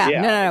 Are,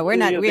 no, we're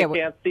not. They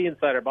can't see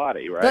inside our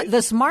body, right?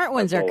 The smart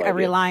ones are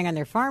relying on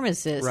their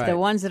pharmacists. Right. The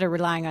ones that are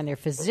relying on their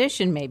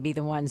physician may be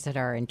the ones that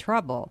are in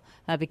trouble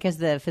because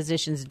the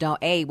physicians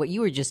don't. What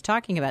you were just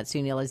talking about,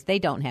 Sunil, is they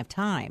don't have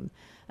time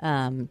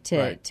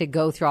to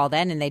go through all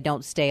that, and they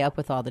don't stay up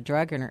with all the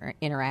drug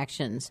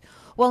interactions.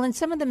 Well, in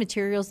some of the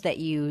materials that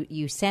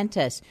you sent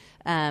us,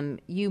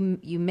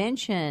 you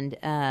mentioned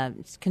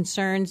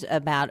concerns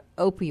about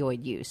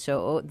opioid use.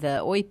 So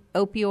the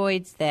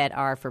opioids that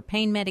are for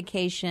pain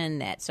medication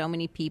that so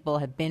many people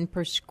have been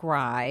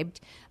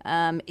prescribed.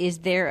 Is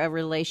there a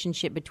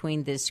relationship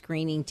between this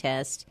screening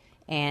test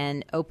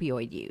and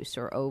opioid use,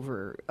 or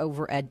overdosing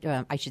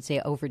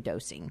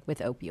with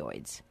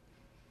opioids?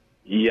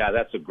 Yeah,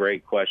 that's a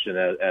great question.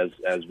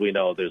 As we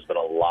know, there's been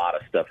a lot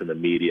of stuff in the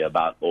media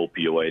about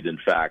opioid. In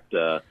fact,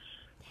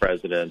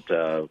 President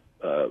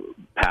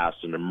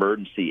passed an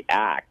emergency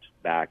act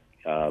back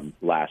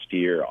last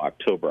year,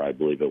 October, I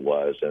believe it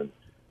was, and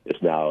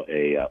it's now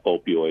a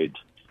opioid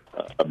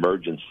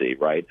emergency,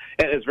 right?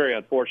 And it's very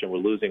unfortunate. We're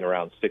losing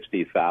around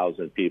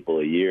 60,000 people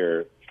a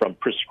year from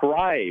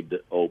prescribed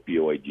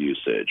opioid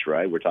usage,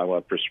 right? We're talking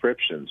about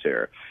prescriptions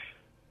here.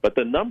 But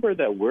the number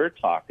that we're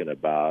talking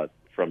about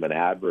from an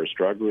adverse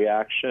drug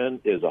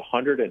reaction is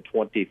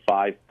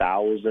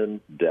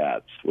 125,000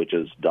 deaths, which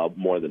is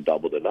more than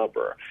double the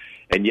number.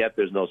 And yet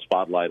there's no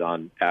spotlight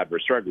on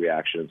adverse drug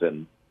reactions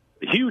and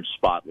a huge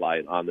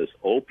spotlight on this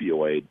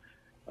opioid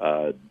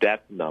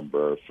death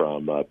number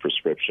from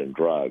prescription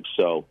drugs.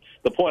 So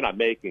the point I'm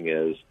making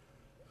is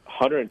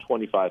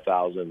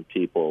 125,000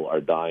 people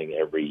are dying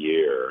every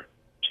year.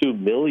 2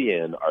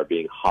 million are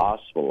being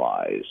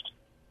hospitalized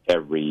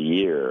every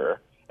year.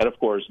 And, of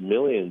course,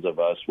 millions of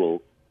us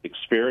will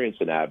experience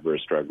an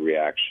adverse drug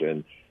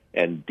reaction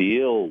and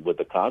deal with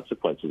the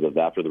consequences of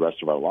that for the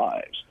rest of our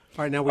lives.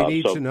 All right, now we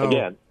need to know.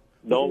 Again,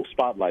 no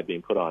spotlight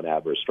being put on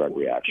adverse drug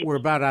reactions. We're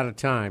about out of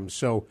time,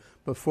 so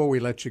before we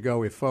let you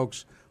go, if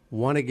folks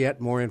want to get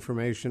more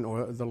information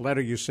or the letter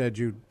you said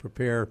you'd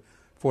prepare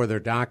for their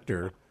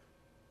doctor,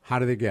 how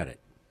do they get it?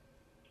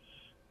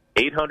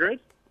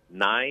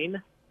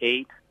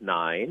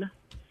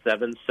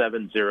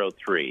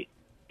 800-989-7703.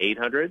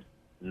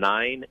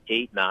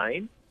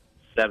 800-989-7703.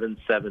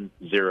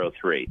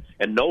 7703.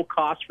 And no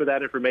cost for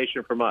that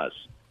information from us.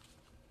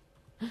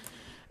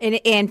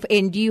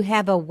 And do you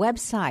have a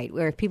website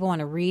where if people want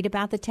to read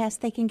about the test,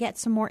 they can get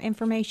some more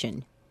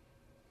information?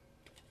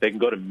 They can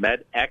go to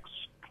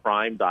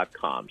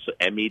medxprime.com. So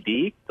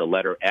MED, the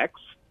letter X,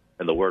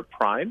 and the word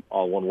prime,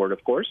 all one word,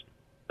 of course,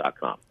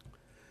 .com.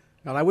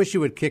 Well, I wish you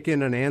would kick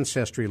in an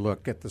ancestry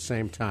look at the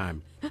same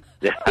time.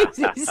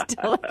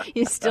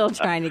 You're still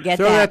trying to get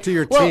Throw that to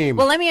your team.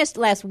 Well, let me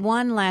ask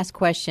one last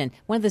question.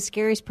 One of the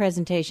scariest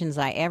presentations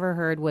I ever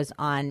heard was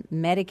on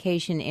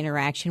medication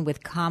interaction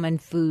with common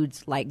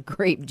foods like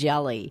grape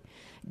jelly.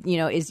 You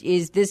know,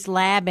 is this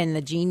lab and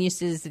the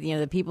geniuses, you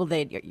know, the people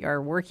that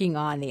are working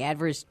on the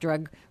adverse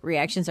drug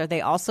reactions, are they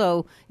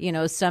also, you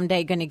know,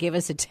 someday going to give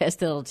us a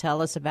test that will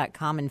tell us about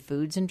common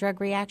foods and drug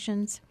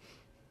reactions?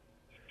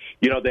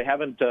 You know, they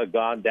haven't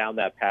gone down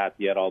that path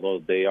yet, although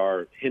they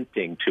are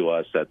hinting to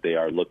us that they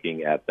are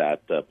looking at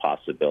that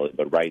possibility.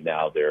 But right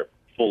now, they're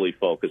fully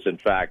focused. In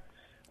fact,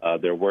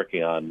 they're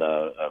working on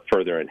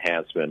further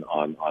enhancement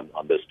on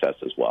this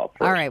test as well.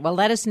 All right. Well,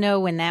 let us know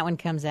when that one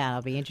comes out.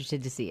 I'll be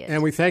interested to see it.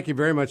 And we thank you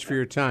very much for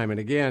your time. And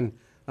again,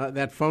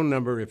 that phone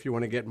number, if you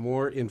want to get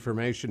more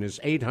information, is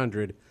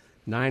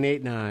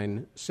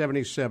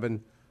 800-989-7703.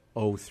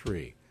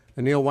 Anil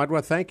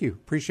Wadhwa, thank you.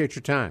 Appreciate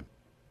your time.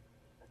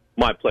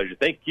 My pleasure.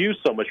 Thank you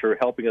so much for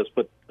helping us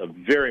put a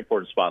very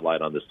important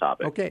spotlight on this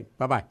topic. Okay,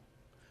 bye-bye.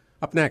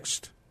 Up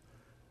next,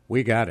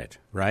 we got it,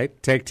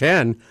 right? Take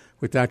 10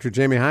 with Dr.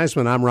 Jamie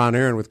Heisman. I'm Ron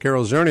Aaron with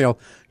Carol Zernial.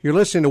 You're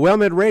listening to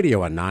WellMed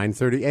Radio on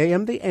 930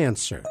 AM, The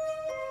Answer.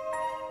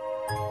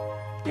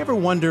 You ever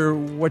wonder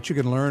what you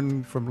can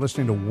learn from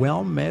listening to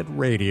WellMed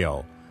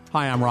Radio?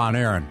 Hi, I'm Ron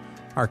Aaron.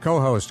 Our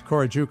co-host,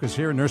 Cora Juke, is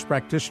here, nurse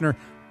practitioner.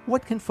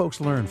 What can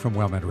folks learn from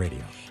WellMed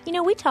Radio? You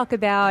know, we talk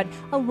about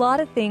a lot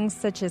of things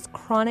such as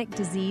chronic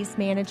disease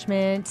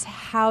management,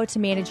 how to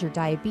manage your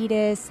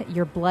diabetes,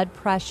 your blood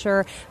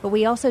pressure, but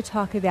we also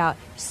talk about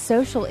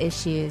social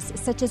issues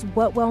such as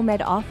what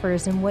WellMed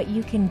offers and what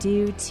you can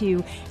do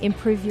to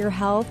improve your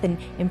health and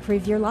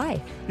improve your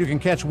life. You can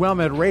catch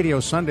WellMed Radio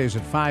Sundays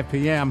at 5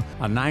 p.m.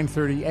 on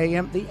 930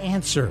 AM, The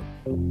Answer.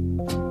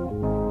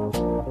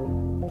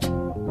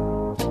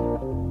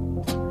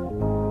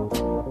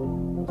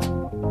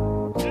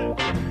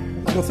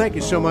 Well, thank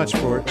you so much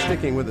for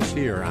sticking with us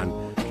here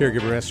on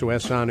Caregiver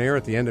SOS On Air.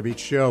 At the end of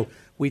each show,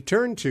 we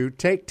turn to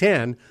Take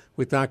 10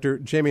 with Dr.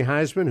 Jamie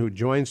Heisman, who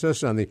joins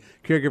us on the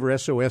Caregiver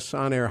SOS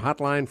On Air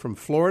hotline from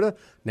Florida,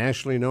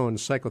 nationally known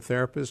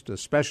psychotherapist, a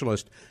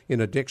specialist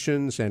in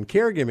addictions and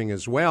caregiving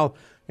as well.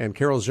 And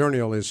Carol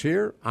Zernial is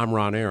here. I'm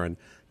Ron Aaron.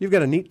 You've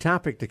got a neat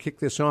topic to kick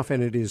this off,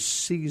 and it is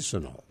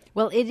seasonal.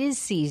 Well, it is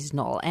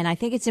seasonal, and I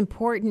think it's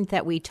important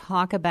that we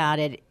talk about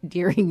it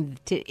during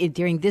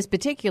this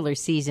particular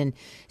season.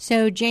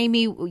 So,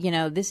 Jamie, you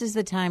know, this is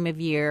the time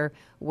of year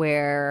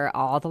where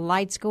all the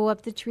lights go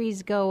up, the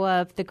trees go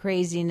up, the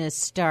craziness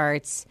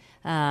starts,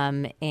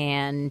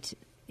 and,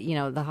 you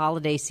know, the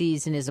holiday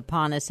season is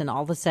upon us, and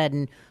all of a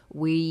sudden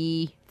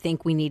we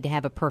think we need to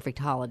have a perfect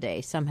holiday.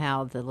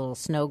 Somehow the little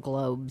snow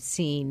globe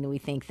scene, we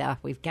think that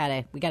we got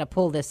to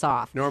pull this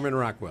off. Norman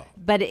Rockwell.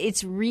 But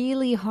it's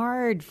really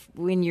hard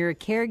when you're a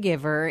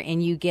caregiver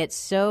and you get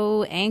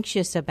so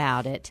anxious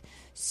about it.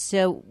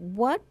 So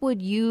what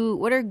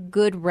are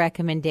good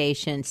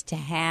recommendations to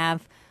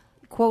have,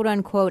 quote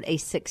unquote, a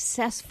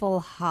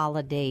successful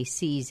holiday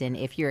season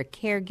if you're a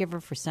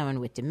caregiver for someone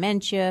with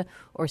dementia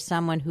or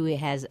someone who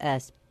has a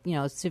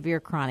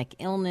severe chronic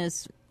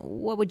illness?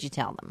 What would you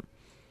tell them?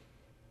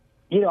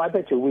 You know, I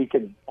bet you we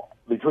could,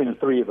 between the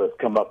three of us,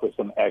 come up with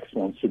some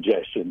excellent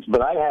suggestions.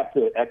 But I have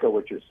to echo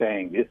what you're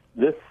saying.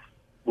 This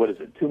what is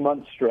it,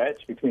 2-month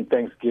stretch between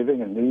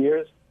Thanksgiving and New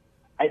Year's?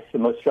 It's the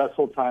most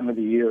stressful time of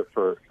the year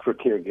for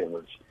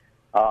caregivers.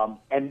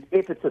 And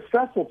if it's a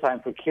stressful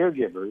time for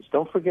caregivers,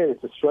 don't forget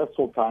it's a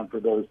stressful time for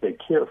those they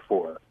care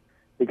for.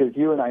 Because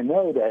you and I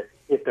know that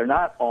if they're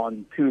not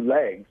on two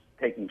legs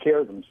taking care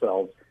of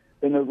themselves,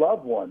 then their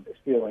loved one is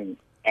feeling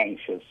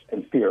anxious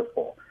and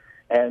fearful.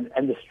 And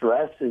the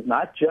stress is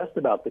not just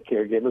about the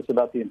caregiver, it's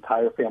about the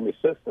entire family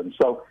system.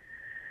 So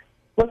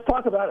let's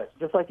talk about it,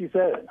 just like you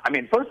said. I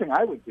mean, first thing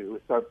I would do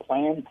is start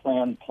plan.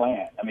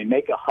 I mean,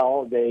 make a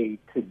holiday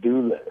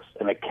to-do list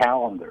and a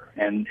calendar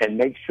and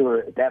make sure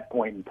at that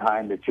point in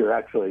time that you're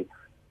actually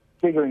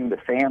figuring the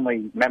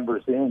family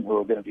members in who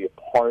are going to be a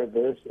part of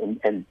this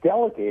and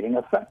delegating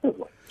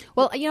effectively.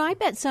 Well, you know, I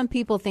bet some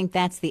people think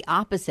that's the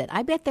opposite.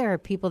 I bet there are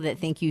people that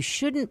think you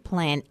shouldn't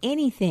plan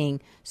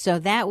anything so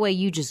that way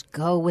you just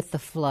go with the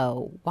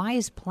flow. Why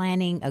is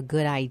planning a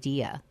good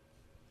idea?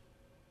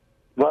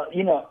 Well,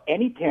 you know,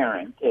 any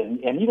parent,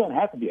 and you don't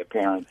have to be a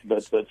parent,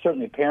 but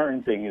certainly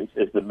parenting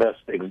is the best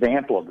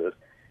example of this.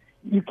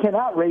 You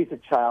cannot raise a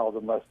child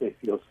unless they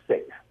feel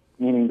safe,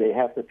 meaning they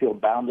have to feel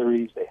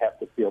boundaries, they have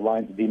to feel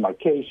lines of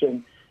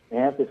demarcation, they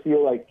have to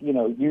feel like, you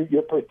know,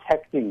 you're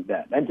protecting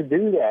them. And to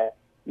do that,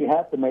 you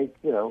have to make,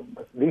 you know,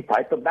 these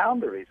type of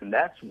boundaries. And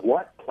that's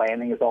what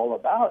planning is all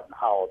about in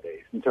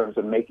holidays, in terms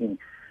of making,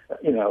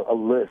 you know, a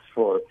list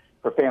for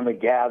for family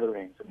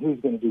gatherings and who's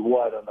going to do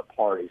what on the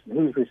parties and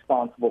who's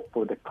responsible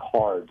for the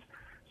cards.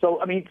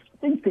 So, I mean,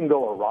 things can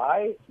go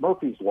awry.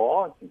 Murphy's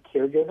Law in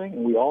caregiving,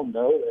 and we all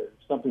know that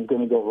if something's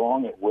going to go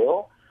wrong, it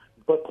will.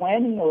 But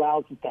planning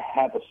allows us to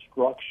have a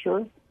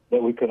structure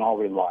that we can all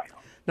rely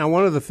on. Now,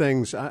 one of the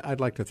things I'd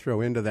like to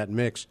throw into that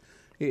mix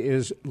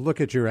is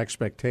look at your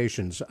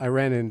expectations. I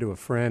ran into a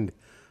friend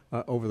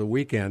over the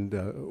weekend,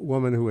 a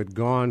woman who had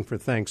gone for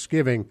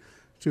Thanksgiving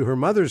to her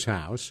mother's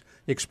house,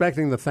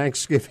 expecting the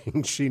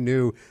Thanksgiving she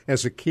knew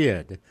as a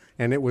kid,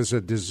 and it was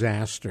a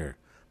disaster.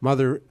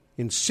 Mother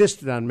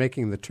insisted on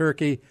making the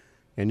turkey,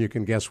 and you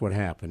can guess what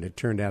happened. It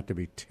turned out to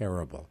be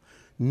terrible.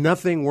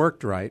 Nothing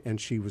worked right, and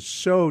she was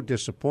so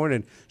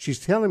disappointed. She's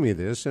telling me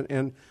this,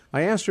 and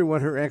I asked her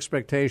what her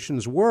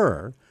expectations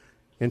were,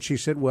 and she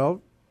said,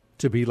 well,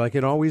 to be like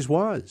it always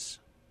was.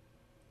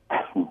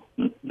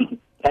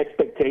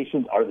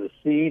 Expectations are the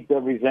seeds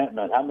of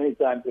resentment. How many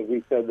times have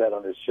we said that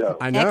on this show?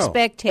 I know.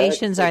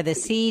 Expectations are the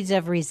seeds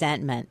of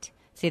resentment.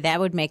 See, that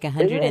would make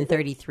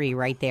 133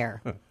 right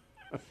there.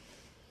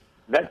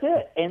 That's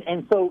it.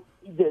 And so,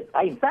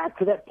 in fact,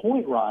 to that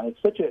point, Ron,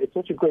 it's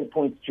such a great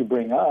point that you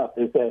bring up,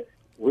 is that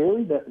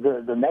really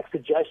the next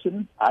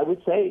suggestion, I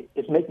would say,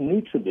 is make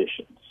new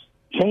traditions.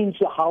 Change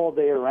the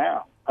holiday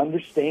around.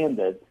 Understand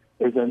that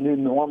there's a new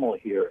normal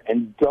here,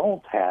 and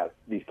don't have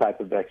these type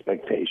of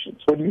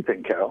expectations. What do you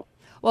think, Carol?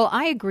 Well,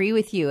 I agree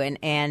with you,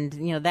 and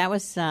you know, that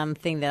was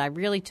something that I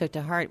really took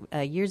to heart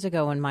years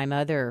ago when my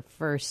mother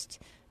first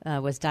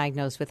was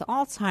diagnosed with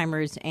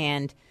Alzheimer's,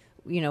 and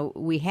you know,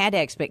 we had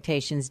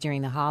expectations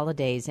during the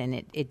holidays,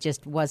 and it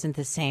just wasn't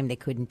the same. They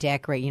couldn't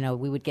decorate. You know,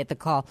 we would get the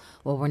call,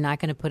 well, we're not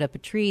going to put up a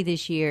tree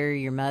this year.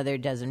 Your mother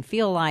doesn't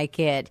feel like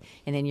it.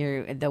 And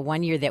then the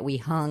one year that we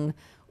hung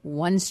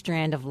one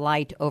strand of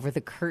light over the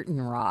curtain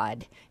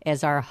rod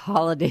as our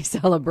holiday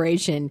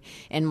celebration,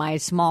 and my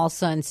small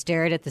son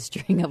stared at the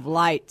string of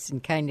lights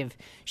and kind of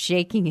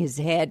shaking his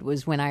head,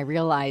 was when I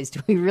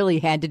realized we really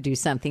had to do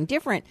something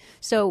different.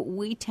 So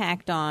we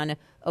tacked on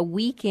a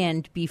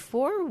weekend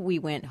before we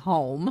went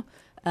home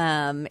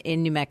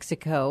in New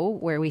Mexico,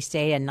 where we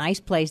stay at a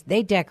nice place.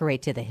 They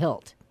decorate to the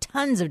hilt.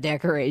 Tons of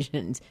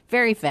decorations,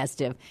 very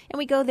festive. And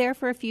we go there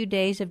for a few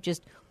days of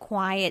just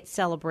quiet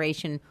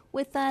celebration.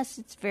 With us,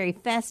 it's very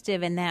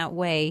festive, and that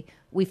way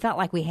we felt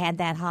like we had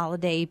that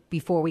holiday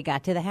before we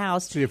got to the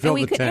house. So you filled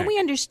the tank. And we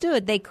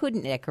understood they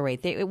couldn't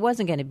decorate. It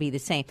wasn't going to be the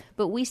same.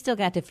 But we still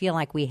got to feel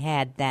like we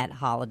had that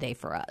holiday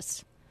for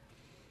us.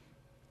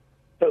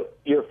 So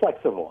you're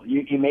flexible.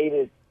 You made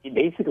it,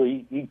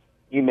 basically,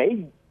 you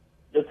made,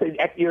 let's say,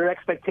 your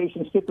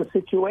expectations fit the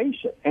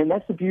situation. And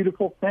that's a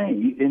beautiful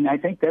thing. And I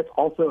think that's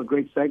also a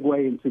great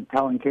segue into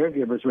telling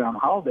caregivers around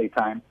holiday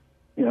time,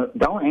 you know,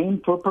 don't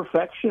aim for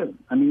perfection.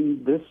 I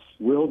mean, this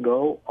will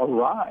go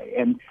awry.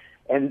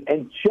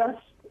 And just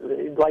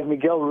like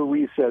Miguel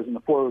Ruiz says in the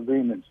Four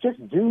Agreements,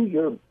 just do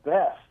your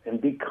best and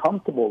be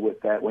comfortable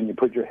with that when you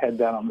put your head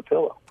down on the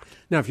pillow.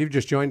 Now, if you've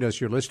just joined us,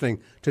 you're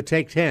listening to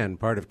Take 10,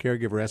 part of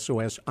Caregiver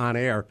SOS On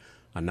Air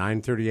on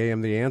 9:30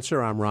 a.m. The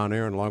Answer. I'm Ron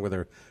Aaron, along with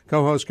our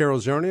co-host Carol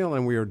Zernial,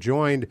 and we are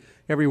joined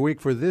every week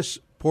for this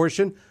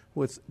portion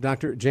with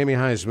Dr. Jamie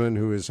Heisman,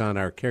 who is on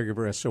our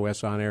Caregiver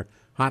SOS On Air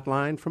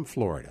hotline from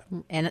Florida.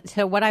 And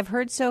so what I've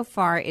heard so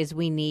far is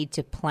we need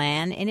to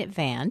plan in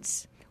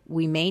advance.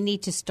 We may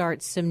need to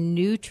start some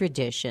new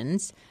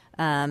traditions,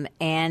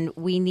 and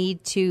we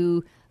need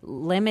to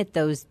limit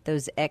those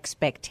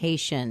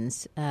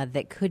expectations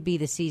that could be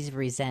the seeds of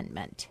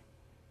resentment.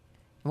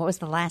 What was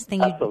the last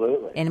thing?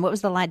 Absolutely. And what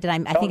was the last? I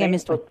think I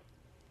missed one.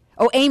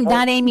 Oh,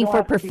 not aiming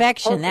for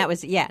perfection. That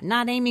was,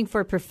 not aiming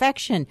for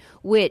perfection,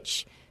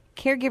 which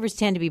caregivers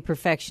tend to be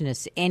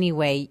perfectionists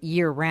anyway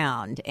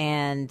year-round,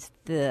 and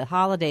the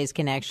holidays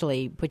can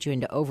actually put you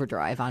into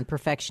overdrive on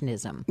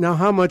perfectionism. Now,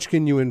 how much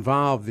can you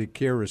involve the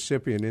care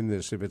recipient in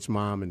this, if it's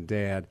mom and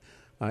dad,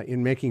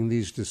 in making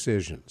these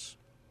decisions?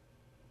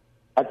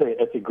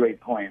 That's a great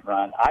point,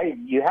 Ron.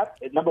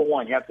 Number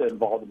one, you have to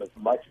involve them as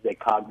much as they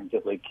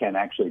cognitively can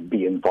actually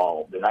be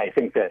involved. And I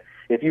think that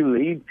if you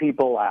leave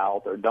people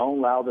out or don't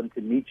allow them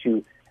to meet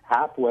you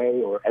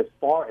halfway or as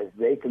far as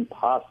they can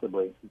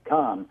possibly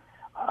come,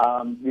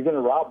 you're going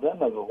to rob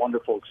them of a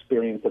wonderful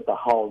experience at the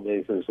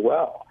holidays as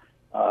well.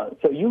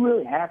 So you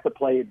really have to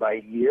play it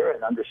by ear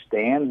and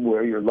understand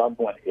where your loved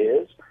one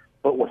is.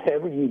 But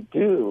whatever you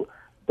do,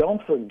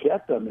 don't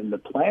forget them in the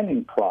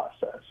planning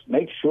process.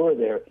 Make sure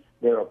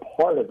they're a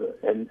part of it.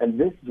 And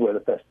this is where the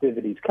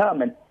festivities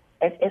come. And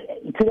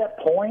to that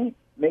point,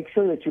 make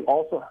sure that you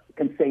also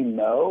can say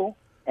no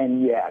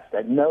and yes.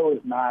 That no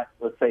is not,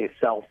 let's say,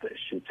 selfish.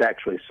 It's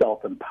actually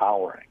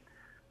self-empowering.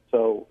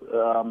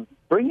 So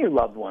bring your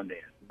loved one in,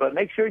 but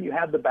make sure you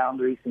have the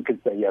boundaries and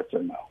can say yes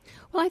or no.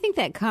 Well, I think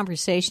that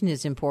conversation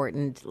is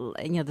important.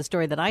 You know, the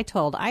story that I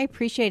told, I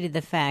appreciated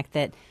the fact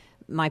that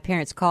my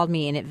parents called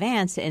me in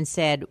advance and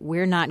said,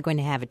 we're not going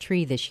to have a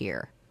tree this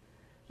year.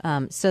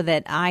 So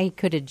that I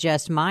could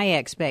adjust my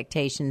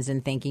expectations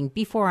and thinking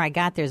before I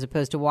got there, as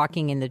opposed to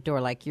walking in the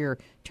door like your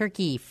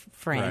turkey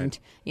friend, right,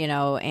 you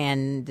know,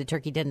 and the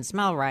turkey didn't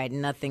smell right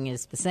and nothing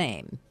is the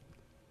same.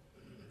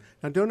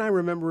 Now, don't I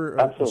remember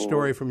a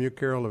story from you,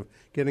 Carol, of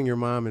getting your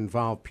mom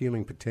involved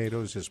peeling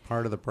potatoes as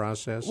part of the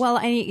process? Well,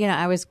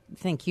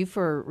 thank you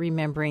for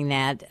remembering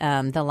that.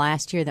 The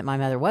last year that my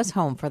mother was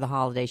home for the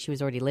holiday, she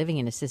was already living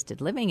in assisted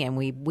living, and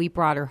we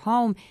brought her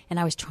home, and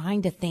I was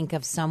trying to think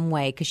of some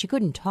way, because she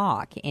couldn't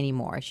talk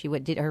anymore.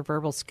 Her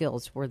verbal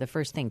skills were the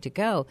first thing to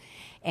go.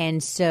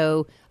 And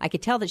so I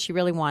could tell that she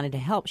really wanted to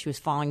help. She was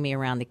following me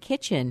around the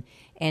kitchen.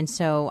 And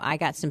so I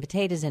got some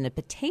potatoes and a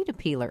potato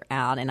peeler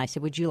out, and I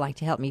said, would you like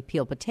to help me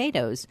peel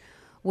potatoes?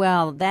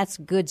 Well, that's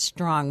good,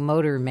 strong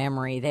motor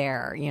memory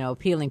there,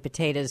 peeling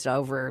potatoes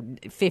over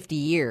 50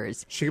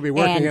 years. She could be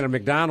working at a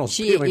McDonald's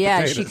peeling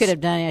potatoes. She could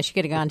have done it. She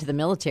could have gone to the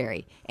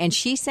military. And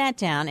she sat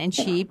down and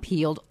she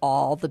peeled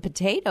all the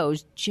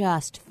potatoes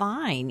just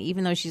fine,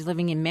 even though she's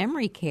living in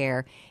memory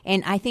care.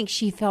 And I think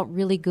she felt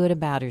really good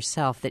about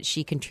herself that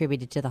she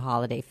contributed to the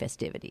holiday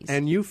festivities.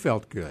 And you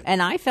felt good.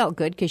 And I felt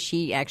good because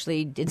she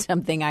actually did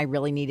something I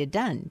really needed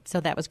done. So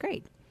that was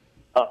great.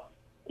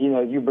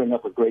 You bring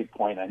up a great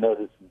point. I know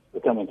this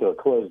is coming to a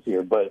close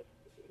here, but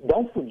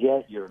don't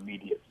forget your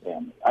immediate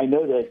family. I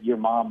know that your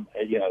mom,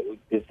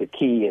 is the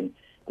key and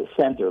the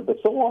center, but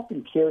so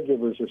often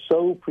caregivers are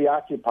so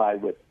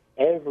preoccupied with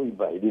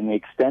everybody in the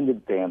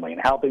extended family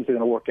and how things are going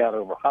to work out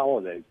over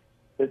holidays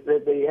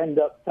that they end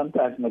up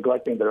sometimes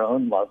neglecting their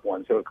own loved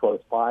ones who are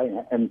close by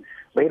and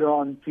later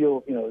on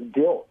feel,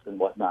 guilt and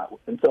whatnot.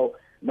 And so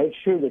make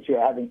sure that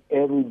you're having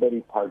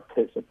everybody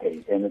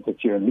participate and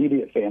that your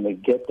immediate family,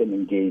 get them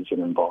engaged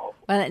and involved.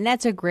 Well, and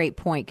that's a great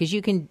point, because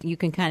you can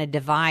kind of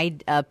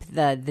divide up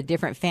the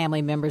different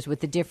family members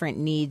with the different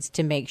needs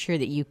to make sure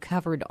that you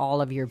covered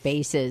all of your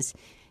bases.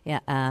 Yeah,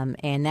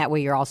 and that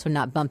way you're also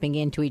not bumping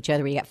into each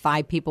other. You got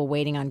 5 people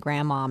waiting on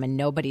grandmom and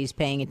nobody's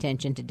paying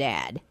attention to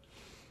dad.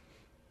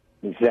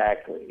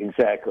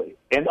 Exactly.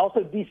 And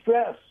also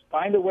de-stress.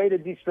 Find a way to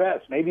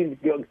de-stress. Maybe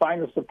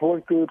find a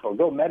support group or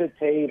go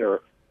meditate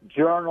or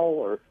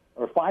journal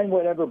or find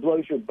whatever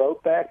blows your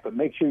boat back, but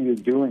make sure you're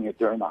doing it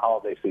during the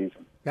holiday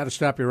season. Got to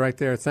stop you right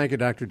there. Thank you,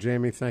 Dr.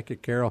 Jamie. Thank you,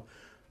 Carol.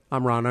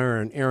 I'm Ron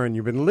Aaron. Aaron,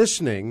 you've been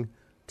listening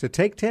to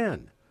Take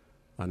 10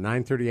 on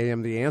 9:30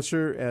 a.m. The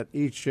Answer. At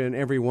each and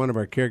every one of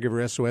our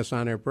Caregiver SOS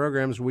on-air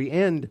programs, we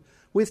end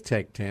with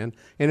Take 10.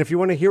 And if you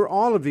want to hear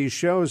all of these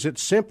shows,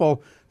 it's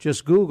simple.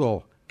 Just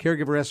Google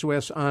Caregiver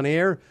SOS on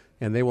air,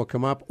 and they will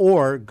come up,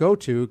 or go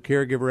to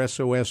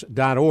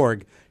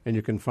caregiversos.org, and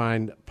you can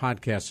find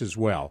podcasts as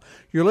well.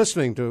 You're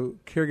listening to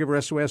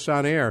Caregiver SOS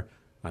on air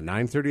on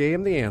 9:30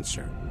 a.m. The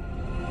Answer.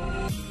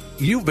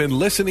 You've been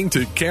listening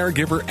to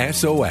Caregiver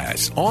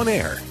SOS on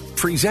air,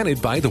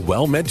 presented by the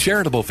WellMed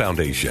Charitable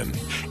Foundation.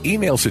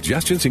 Email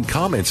suggestions and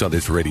comments on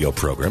this radio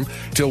program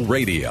to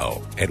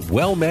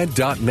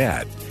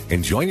radio@wellmed.net.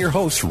 And join your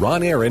hosts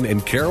Ron Aaron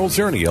and Carol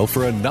Zernial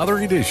for another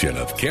edition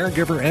of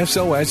Caregiver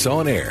SOS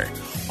on air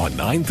on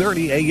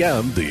 9:30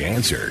 a.m. The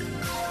Answer.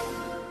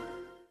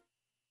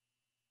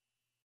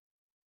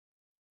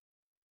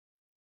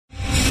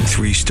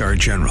 Three-star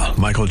General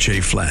Michael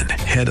J. Flynn,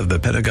 head of the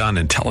Pentagon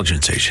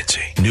Intelligence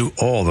Agency, knew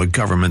all the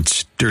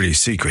government's dirty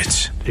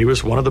secrets. He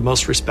was one of the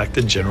most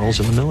respected generals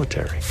in the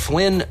military.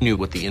 Flynn knew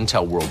what the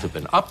intel world had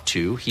been up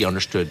to. He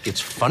understood its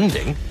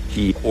funding.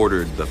 He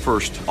ordered the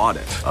first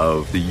audit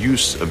of the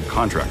use of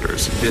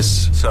contractors.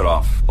 This set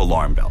off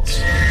alarm bells.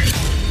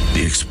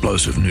 The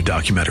explosive new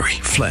documentary,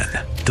 Flynn,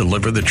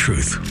 Deliver the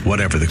Truth,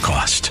 Whatever the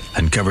Cost,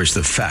 uncovers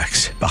the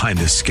facts behind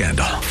this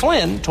scandal.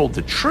 Flynn told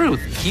the truth.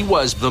 He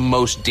was the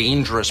most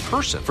dangerous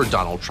person for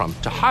Donald Trump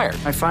to hire.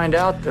 I find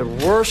out the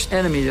worst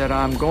enemy that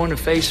I'm going to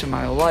face in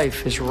my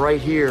life is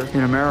right here in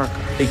America.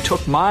 They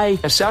took my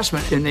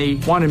assessment and they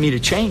wanted me to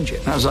change it.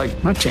 And I was like,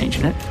 I'm not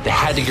changing it. They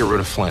had to get rid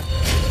of Flynn.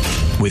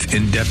 With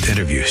in-depth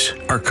interviews,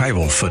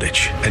 archival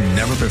footage, and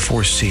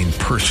never-before-seen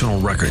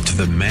personal records of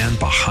the man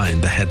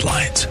behind the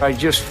headlines. I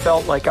just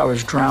felt like I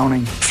was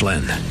drowning.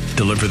 Flynn,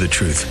 Deliver the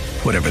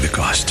Truth, Whatever the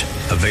Cost.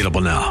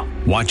 Available now.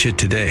 Watch it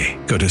today.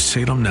 Go to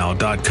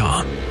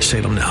salemnow.com.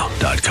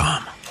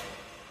 salemnow.com.